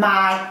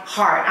my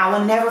heart. I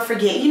will never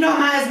forget. You know,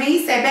 my husband,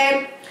 he said,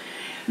 babe,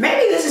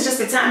 maybe this is just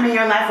a time in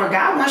your life where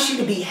God wants you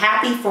to be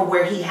happy for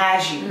where he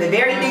has you. The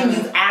very thing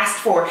you've asked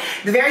for,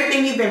 the very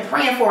thing you've been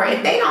praying for.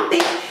 If they don't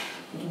think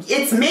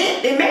it's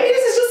meant, and maybe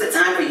this is just a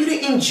time for you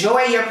to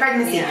enjoy your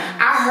pregnancy. Yeah.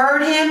 I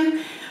heard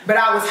him, but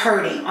I was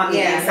hurting on the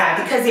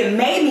inside because it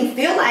made me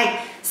feel like,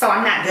 so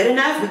I'm not good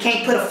enough. We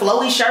can't put a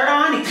flowy shirt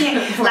on. It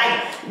can't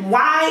like,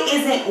 why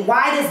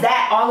does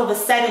that all of a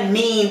sudden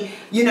mean,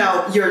 you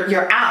know,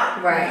 you're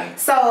out? Right.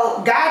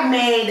 So God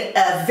made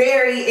a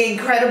very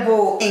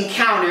incredible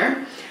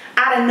encounter.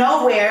 Out of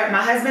nowhere,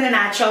 my husband and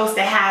I chose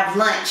to have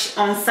lunch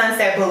on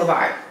Sunset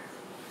Boulevard.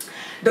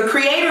 The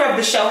creator of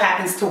the show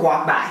happens to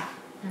walk by.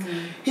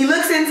 He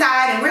looks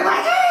inside and we're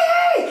like,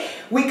 hey.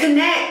 We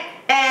connect.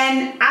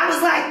 And I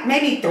was like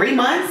maybe 3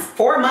 months,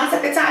 4 months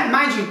at the time.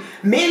 Mind you,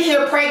 men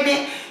here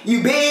pregnant,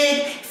 you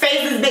big,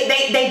 faces big.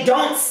 They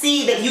don't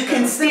see that you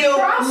can still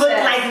look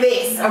like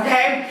this,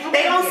 okay?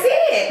 They don't see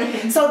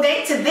it. So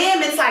to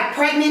them, it's like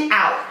pregnant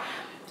out.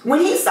 When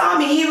he saw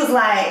me, he was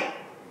like,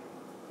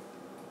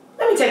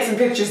 let me take some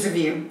pictures of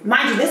you.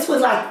 Mind you, this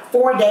was like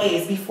 4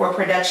 days before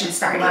production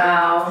started.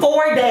 Wow.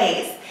 4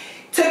 days.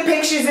 Took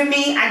pictures of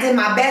me. I did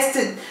my best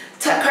to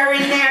tuck her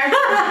in there.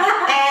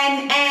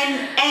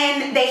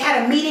 and they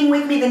had a meeting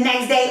with me the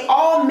next day.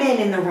 All men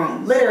in the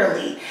room,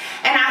 literally.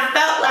 And I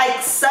felt like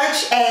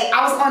I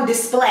was on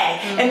display.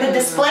 And the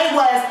display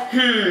was,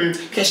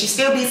 can she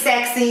still be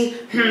sexy?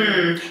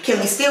 Can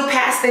we still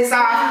pass this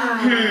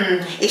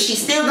off? Is she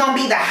still gonna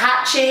be the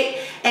hot chick?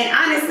 And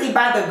honestly,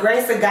 by the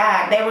grace of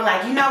God, they were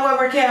like, you know what,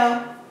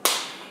 Raquel?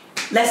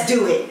 Let's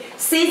do it.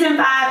 Season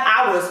 5,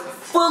 I was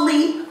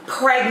fully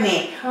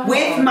pregnant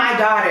with my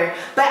daughter.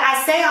 But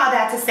I say all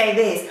that to say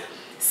this.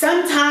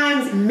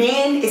 Sometimes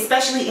men,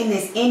 especially in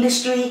this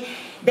industry,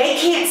 they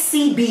can't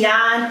see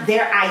beyond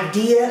their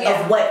idea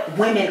of what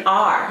women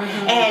are.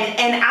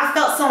 And I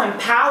felt so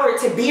empowered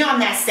to be on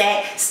that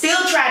set, still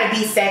try to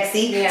be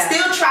sexy,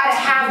 still try to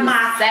have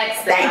my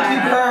thank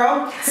you,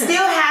 girl,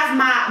 still have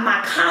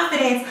my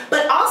confidence,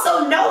 but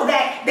also know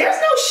that there's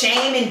no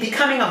shame in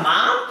becoming a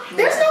mom.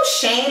 There's no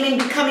shame in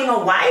becoming a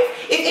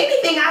wife. If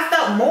anything, I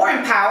felt more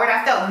empowered,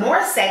 I felt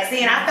more sexy,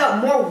 and I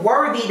felt more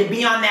worthy to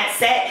be on that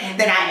set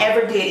than I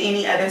ever did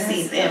any other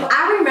season.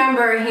 I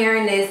remember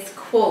hearing this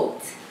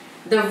quote: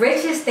 the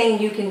richest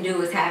thing you can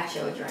do is have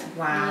children.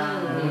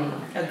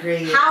 Wow.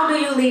 Agreed. How do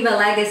you leave a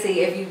legacy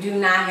if you do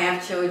not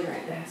have children?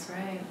 That's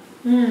right.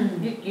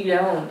 You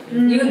don't.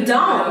 You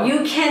don't.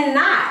 You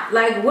cannot.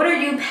 Like, what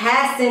are you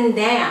passing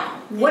down?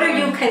 What are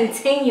you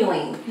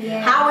continuing?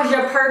 How is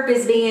your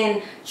purpose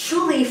being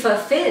truly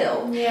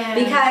fulfilled?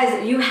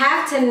 Because you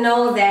have to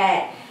know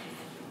that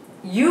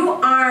your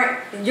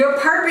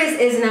purpose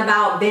isn't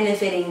about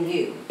benefiting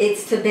you.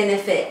 It's to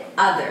benefit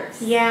others.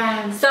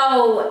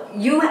 So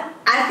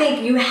I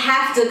think you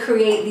have to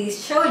create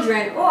these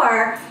children,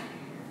 or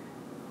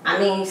I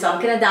mean, some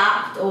can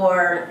adopt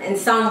or in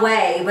some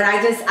way, but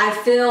I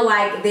feel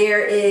like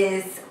there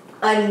is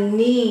a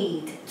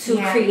need to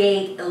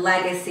create a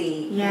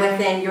legacy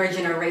within your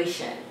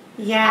generation.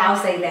 I'll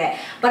say that.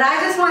 But I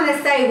just want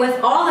to say, with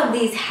all of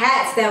these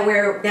hats that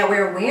we're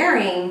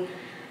wearing,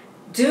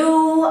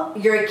 do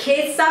your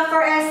kids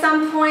suffer at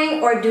some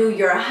point, or do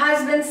your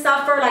husband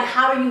suffer? Like,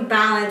 how do you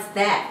balance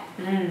that?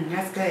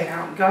 That's good.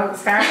 I'll go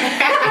start. You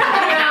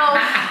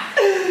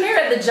know, here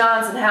at the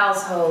Johnson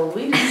household,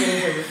 we do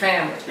things as a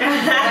family.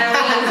 That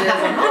means is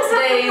on most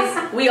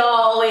days, we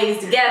always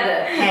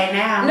together. Hey,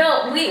 now.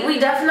 No, we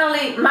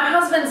definitely, my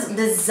husband's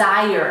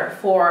desire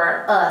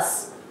for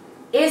us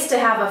is to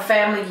have a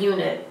family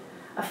unit,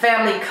 a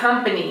family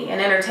company,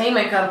 an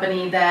entertainment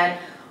company that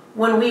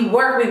when we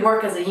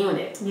work as a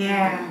unit.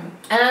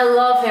 And I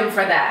love him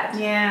for that.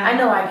 I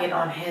know I get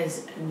on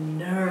his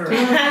nerves.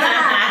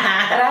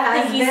 But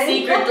I think he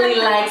secretly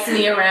likes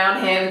me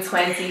around him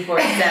 24/7.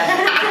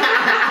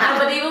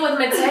 But even with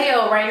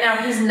Mateo, right now,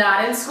 he's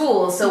not in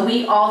school. So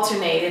we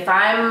alternate. If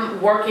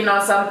I'm working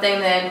on something,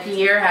 then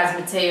Pierre has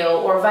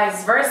Mateo, or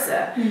vice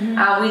versa.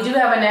 We do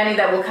have a nanny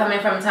that will come in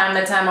from time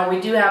to time, or we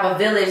do have a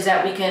village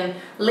that we can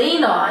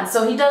lean on.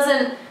 So he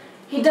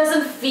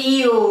doesn't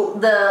feel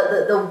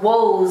the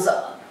woes,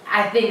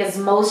 I think, as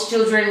most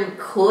children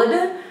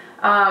could.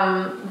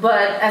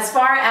 But as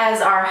far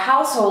as our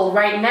household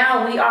right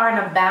now, we are in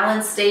a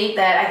balanced state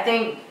that I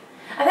think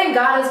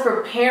God is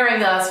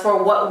preparing us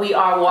for what we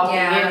are walking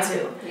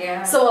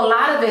into. So a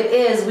lot of it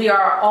is we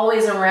are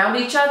always around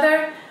each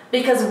other,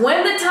 because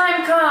when the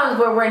time comes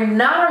where we're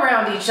not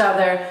around each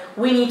other,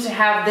 we need to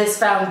have this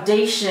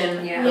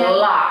foundation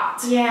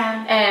locked.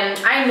 And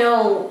I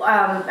know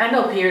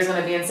Pierre's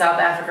going to be in South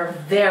Africa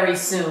very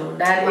soon.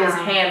 That is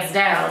hands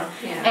down.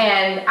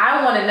 And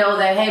I want to know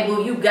that, hey,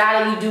 boo, you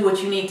got it. You do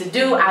what you need to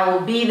do. I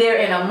will be there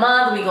in a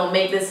month. We're going to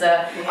make this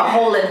a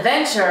whole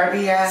adventure.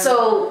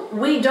 So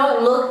we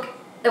don't look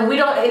and we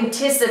don't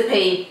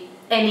anticipate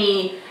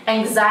any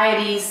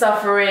anxiety,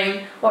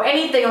 suffering, or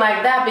anything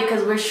like that,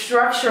 because we're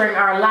structuring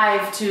our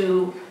life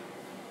to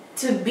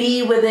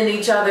be within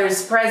each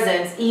other's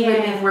presence,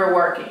 even if we're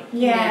working.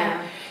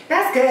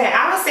 That's good.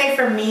 I would say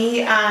for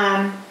me,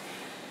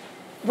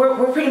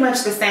 we're pretty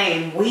much the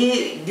same.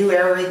 We do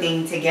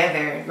everything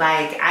together.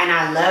 Like, and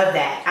I love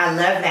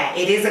that.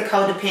 It is a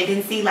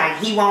codependency. Like,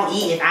 he won't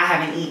eat if I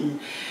haven't eaten.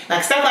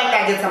 Like stuff like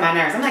that gets on my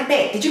nerves. I'm like,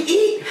 babe, did you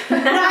eat? No,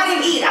 I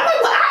didn't eat. I'm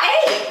like, well, I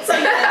ate. So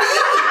you have to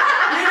eat.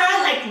 You know,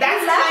 like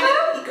that's kind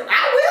of.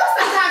 I will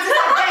sometimes. It's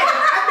like, babe,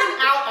 if I've been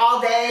out all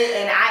day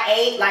and I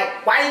ate.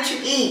 Like, why didn't you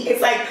eat?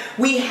 It's like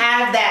we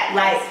have that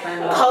like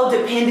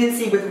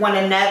codependency with one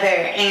another,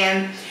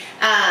 and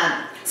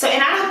so,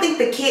 and I don't think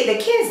the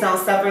kids don't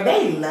suffer.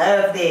 They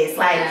love this.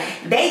 Like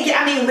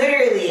I mean,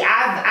 literally,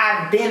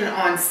 I've been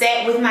on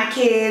set with my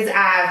kids.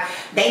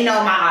 They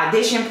know my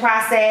audition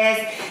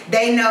process.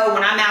 They know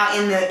when I'm out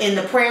in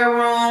the prayer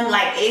room.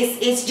 Like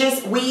it's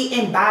just, we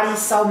embody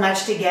so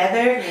much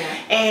together.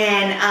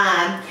 And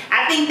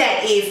I think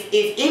that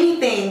if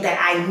anything that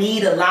I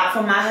need a lot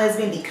from my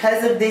husband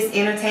because of this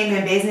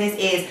entertainment business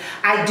is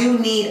I do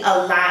need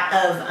a lot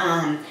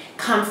of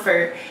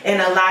comfort and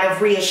a lot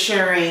of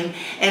reassuring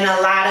and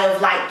a lot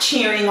of like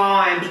cheering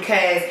on,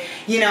 because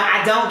you know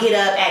I don't get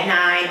up at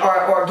 9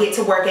 or get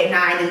to work at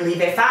 9 and leave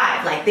at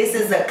 5. Like this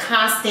is a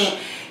constant,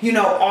 you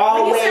know,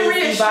 always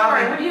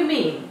evolving. What do you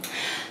mean?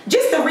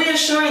 Just the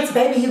reassurance,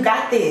 baby, you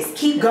got this.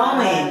 Keep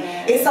going.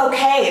 It's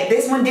okay. If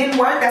this one didn't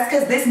work, that's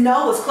because this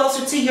no is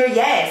closer to your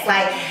yes.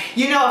 Like,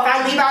 you know, if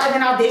I leave out of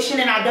an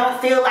audition and I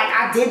don't feel like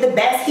I did the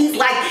best,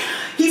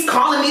 he's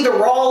calling me the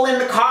role in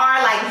the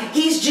car. Like,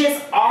 he's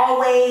just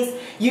always,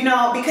 you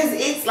know, because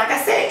it's, like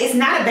I said, it's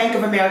not a Bank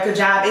of America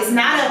job. It's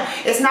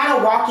not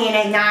a walk in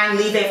at 9,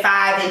 leave at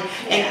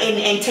 5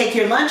 and take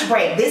your lunch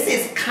break. This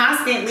is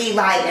constantly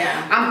like,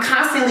 I'm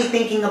constantly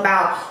thinking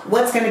about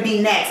what's going to be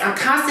next. I'm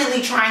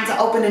constantly trying to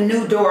open a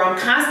new door. I'm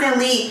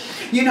constantly,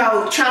 you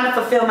know, trying to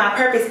fulfill my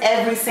purpose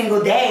every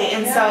single day.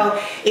 And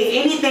so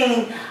if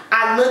anything,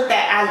 I look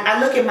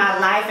at my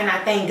life and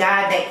I thank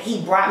God that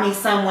he brought me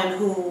someone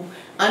who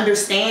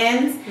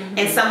understands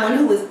and someone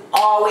who is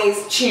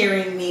always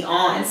cheering me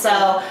on. So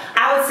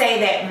I would say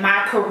that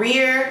my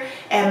career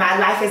and my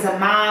life as a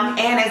mom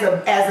and as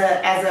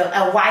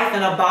a wife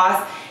and a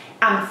boss,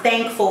 I'm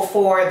thankful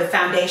for the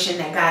foundation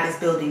that God is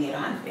building it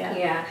on.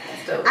 Yeah.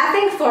 I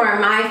think for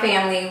my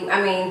family,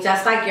 I mean,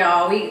 just like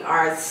y'all, we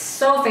are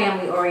so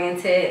family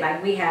oriented.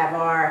 Like we have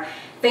our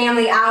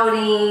family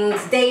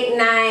outings, date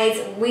nights.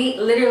 We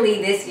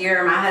literally this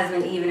year, my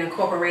husband even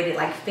incorporated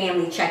like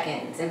family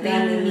check-ins and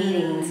family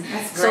meetings.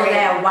 That's great. So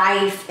that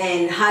wife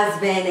and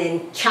husband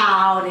and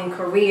child and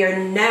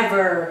career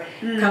never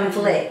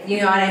conflict. You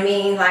know what I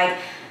mean? Like,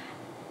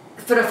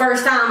 for the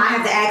first time, I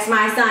have to ask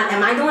my son,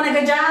 am I doing a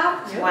good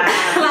job? Wow.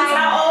 Like,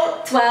 how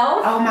old?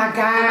 12. Oh my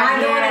God. Am I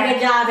doing a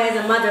good job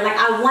as a mother? Like,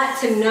 I want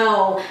to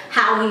know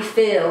how he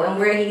feel and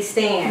where he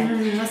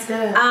stands. That's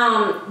good.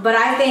 But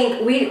I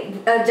think we,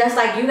 just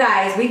like you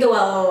guys, we do a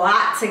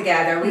lot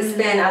together. We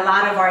spend a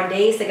lot of our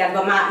days together.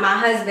 But my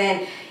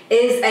husband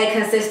is a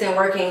consistent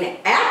working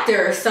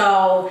actor.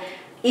 So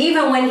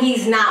even when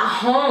he's not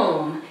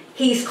home,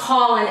 he's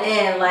calling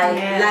in like,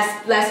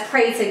 let's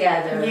pray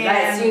together.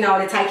 Let's, you know,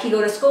 the type he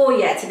go to school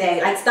yet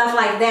today, like stuff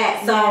like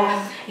that.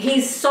 So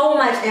he's so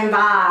much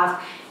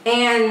involved,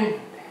 and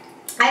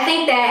I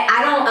think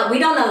that we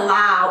don't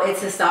allow it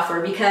to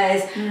suffer,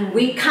 because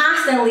we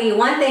constantly,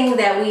 one thing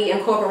that we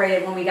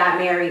incorporated when we got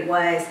married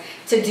was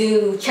to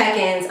do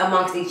check-ins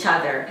amongst each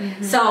other.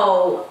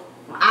 So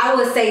I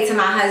would say to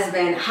my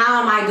husband,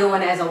 how am I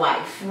doing as a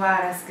wife? Wow,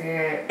 that's good.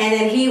 And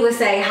then he would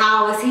say,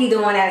 how is he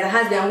doing as a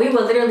husband? And we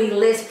would literally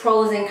list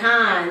pros and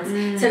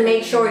cons to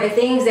make sure the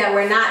things that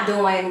we're not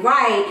doing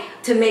right,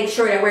 to make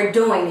sure that we're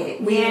doing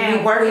it. We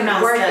working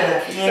on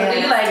stuff. So do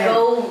you like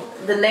go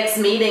the next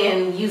meeting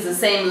and use the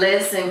same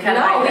list and kind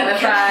of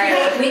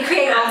identify? We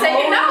create a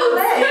whole new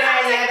list.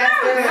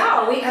 That's good.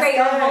 No, we create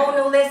a whole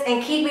new list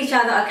and keep each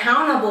other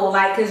accountable.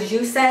 Like, because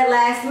you said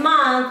last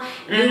month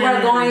you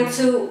were going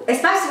to,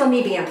 especially with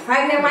me being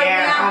pregnant right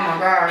now. Oh my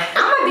gosh.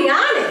 I'm gonna be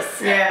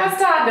honest.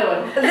 What's Todd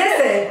doing?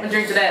 Listen. A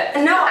drink to that.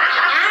 No,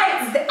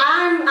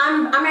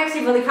 I'm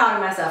actually really proud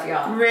of myself,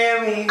 y'all.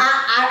 Really?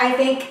 I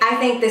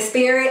think the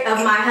spirit of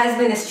my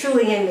husband is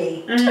truly in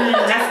me.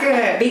 That's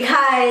good.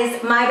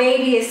 Because my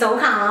baby is so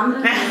calm,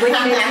 which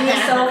makes me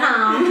so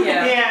calm.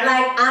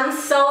 Like, I'm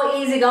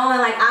so easygoing.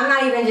 Like, I'm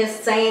not even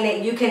just saying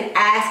it. You can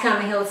ask him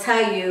and he'll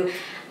tell you.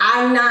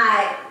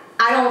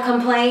 I don't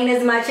complain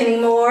as much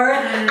anymore.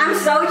 I'm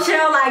so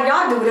chill. Like,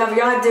 y'all do whatever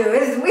y'all do. No,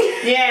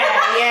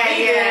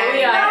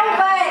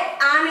 but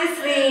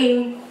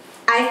honestly,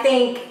 I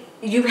think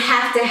you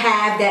have to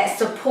have that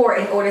support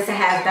in order to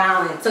have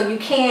balance. So you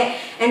can't,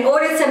 in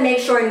order to make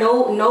sure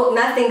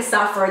nothing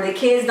suffer, the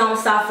kids don't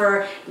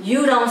suffer,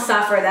 you don't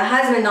suffer, the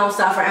husband don't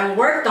suffer, and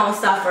work don't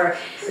suffer,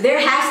 there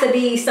has to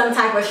be some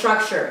type of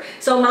structure.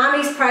 So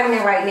mommy's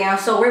pregnant right now,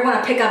 so we're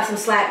gonna pick up some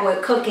slack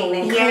with cooking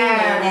and cleaning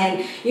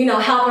and, you know,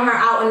 helping her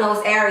out in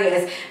those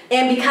areas.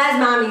 And because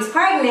mommy's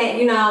pregnant,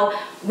 you know,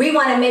 we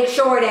wanna make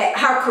sure that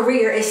her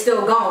career is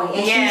still going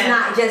and she's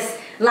not just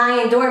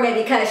lying dormant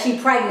because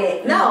she's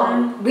pregnant.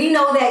 No, we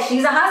know that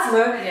she's a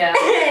hustler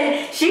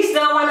and she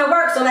still want to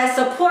work, so let's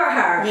support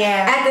her.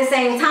 At the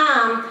same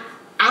time,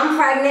 I'm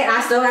pregnant,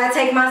 I still gotta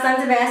take my son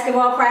to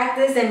basketball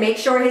practice and make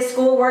sure his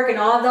schoolwork and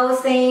all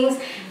those things.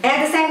 And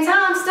at the same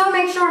time, still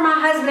make sure my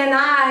husband and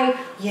I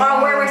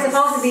are where we're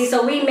supposed to be.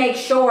 So we make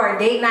sure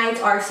date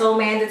nights are so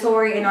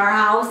mandatory in our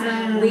house.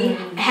 We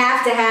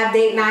have to have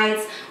date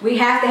nights. We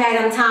have to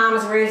have them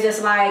times where it's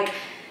just like,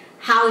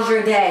 how's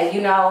your day?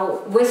 You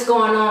know, what's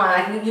going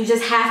on? Like, you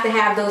just have to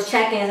have those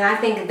check-ins. And I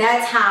think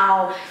that's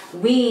how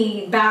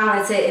we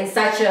balance it in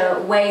such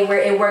a way where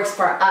it works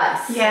for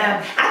us.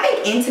 Yeah. I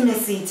think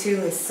intimacy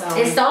too is so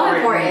important. It's so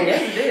important.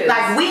 Yes, it is.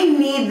 Like, we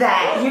need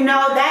that, you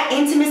know, that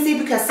intimacy,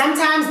 because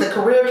sometimes the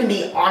career can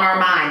be on our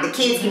mind, the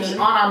kids can be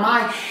on our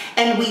mind,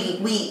 and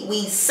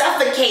we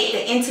suffocate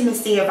the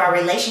intimacy of our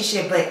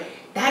relationship. But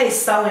that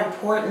is so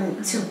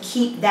important to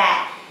keep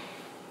that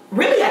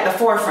really at the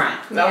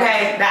forefront,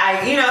 okay?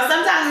 That, you know,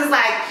 sometimes it's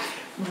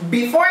like,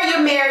 before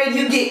you're married,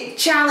 you get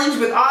challenged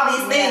with all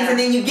these things, and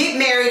then you get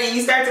married and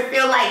you start to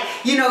feel like,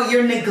 you know,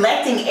 you're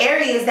neglecting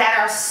areas that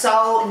are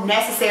so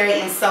necessary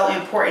and so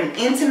important.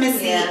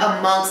 Intimacy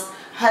amongst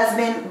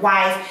husband,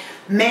 wife,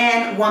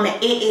 man, woman,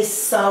 it is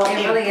so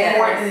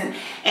important. Really,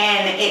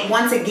 and it,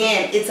 once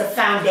again, it's a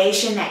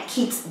foundation that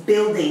keeps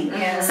building.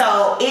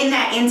 So in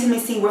that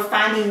intimacy, we're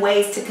finding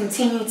ways to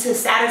continue to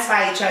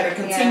satisfy each other,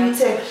 continue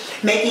to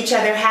make each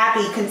other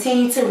happy,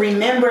 continue to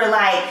remember,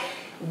 like,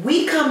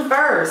 we come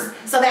first,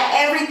 so that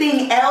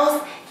everything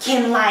else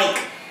can,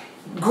 like,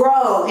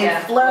 grow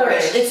and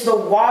flourish. It's the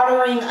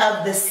watering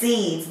of the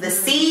seeds. The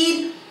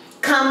seed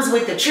comes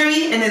with the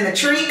tree, and then the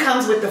tree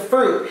comes with the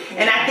fruit.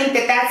 And I think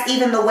that that's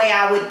even the way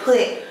I would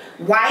put,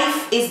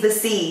 wife is the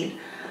seed,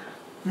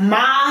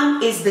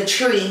 mom is the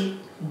tree,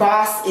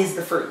 boss is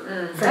the fruit.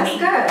 That's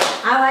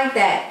good. I like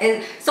that.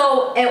 And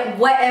so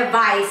what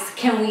advice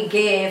can we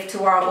give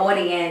to our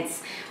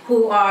audience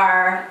who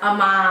are a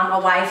mom, a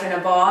wife, and a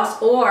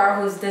boss, or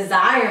who's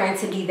desiring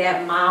to be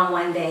that mom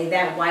one day,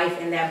 that wife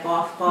and that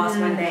boss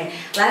one day?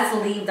 Let's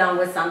leave them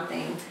with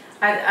something.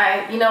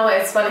 You know,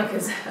 it's funny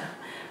because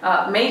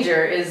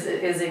Major is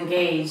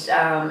engaged,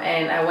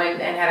 and I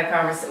went and had a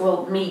conversation.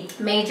 Well,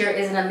 Major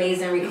is an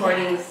amazing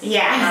recording artist,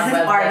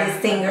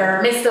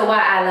 singer. Mr. Y,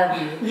 I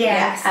love you.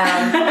 Yes.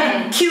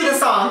 And cue the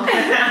song.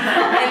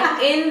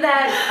 and in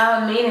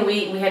that meeting,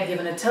 we had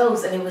given a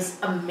toast, and it was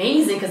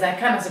amazing because I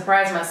kind of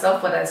surprised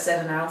myself what I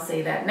said, and I'll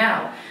say that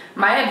now.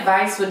 My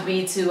advice would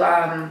be to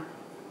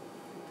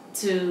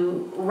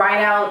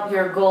write out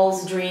your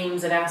goals,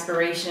 dreams, and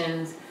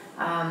aspirations,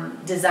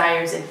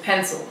 desires in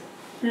pencil.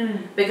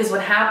 Because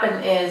what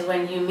happened is,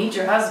 when you meet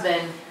your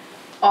husband,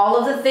 all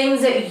of the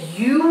things that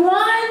you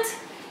want,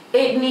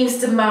 it needs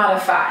to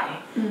modify.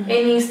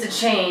 It needs to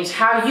change.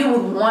 How you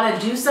would want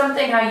to do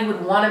something, how you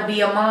would want to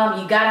be a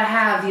mom, you got to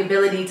have the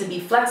ability to be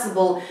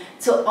flexible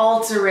to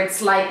alter it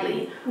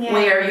slightly,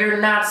 where you're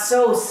not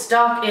so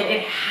stuck in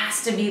it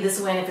has to be this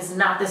way, and if it's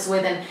not this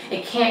way, then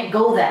it can't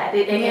go that.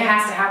 It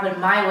has to happen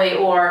my way,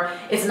 or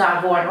it's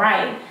not going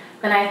right.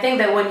 And I think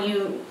that when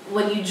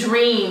you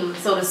dream,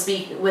 so to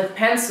speak, with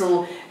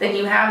pencil, then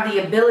you have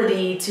the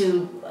ability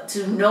to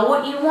know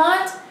what you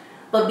want,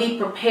 but be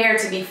prepared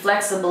to be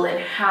flexible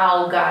in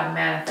how God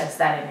manifests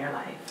that in your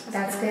life.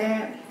 That's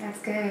good. That's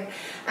good.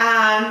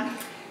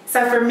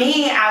 So for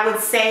me, I would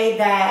say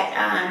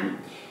that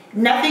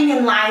nothing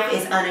in life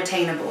is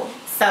unattainable.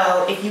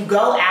 So if you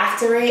go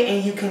after it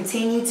and you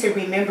continue to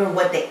remember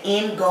what the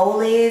end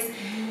goal is,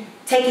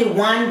 take it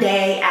one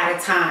day at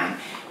a time.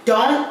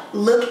 Don't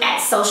look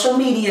at social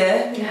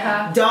media.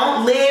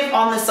 Don't live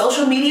on the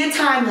social media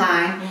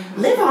timeline.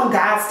 Live on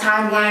God's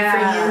timeline for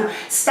you.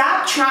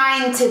 Stop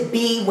trying to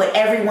be what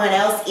everyone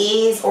else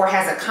is or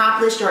has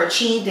accomplished or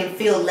achieved and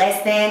feel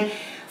less than.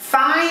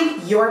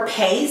 Find your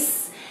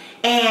pace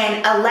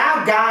and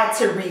allow God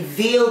to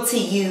reveal to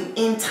you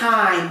in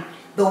time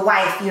the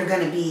wife you're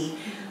going to be,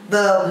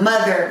 the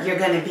mother you're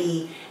going to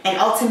be, and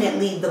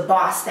ultimately the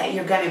boss that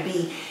you're going to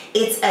be.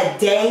 It's a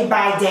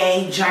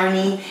day-by-day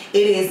journey.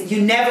 It is,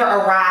 you never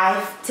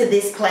arrive to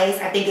this place.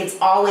 I think it's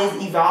always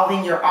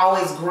evolving. You're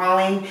always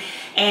growing.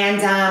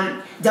 And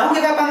don't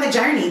give up on the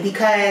journey,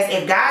 because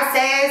if God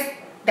says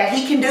that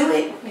he can do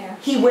it,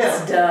 he will.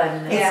 It's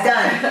done. It's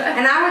done.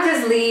 And I would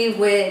just leave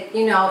with,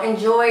 you know,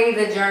 enjoy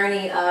the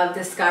journey of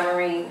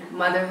discovering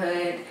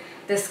motherhood,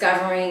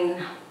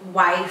 discovering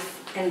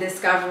wife, and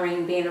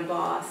discovering being a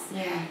boss.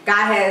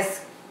 God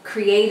has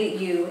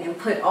created you and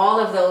put all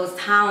of those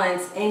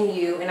talents in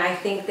you, and I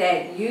think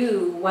that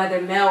you,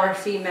 whether male or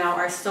female,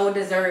 are so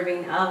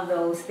deserving of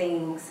those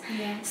things.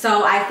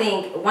 So I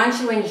think once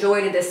you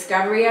enjoy the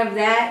discovery of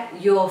that,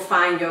 you'll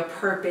find your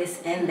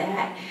purpose in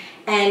that.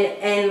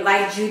 And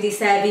like Judy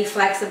said, be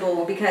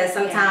flexible, because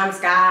sometimes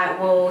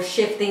God will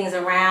shift things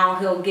around.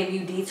 He'll give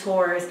you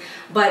detours,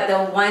 but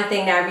the one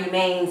thing that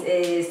remains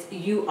is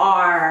you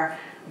are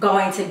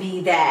going to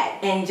be that,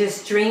 and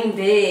just dream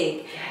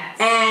big.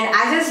 And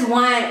I just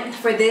want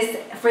for this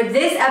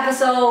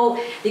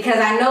episode, because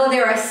I know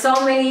there are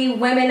so many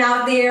women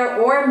out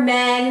there or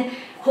men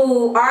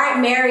who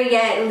aren't married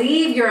yet,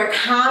 leave your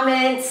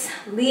comments,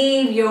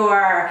 leave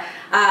your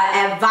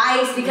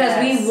advice, because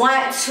we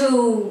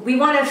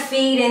want to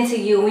feed into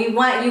you. We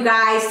want you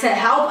guys to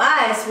help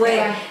us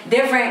with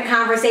different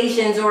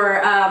conversations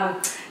or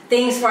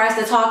things for us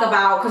to talk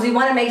about, because we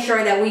want to make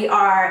sure that we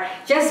are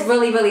just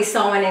really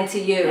sowing into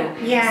you.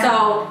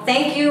 So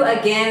thank you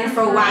again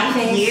for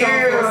watching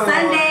Soulful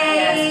Sundaze.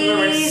 Yes, we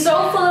were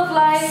so full of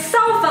life, so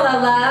full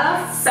of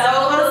love, so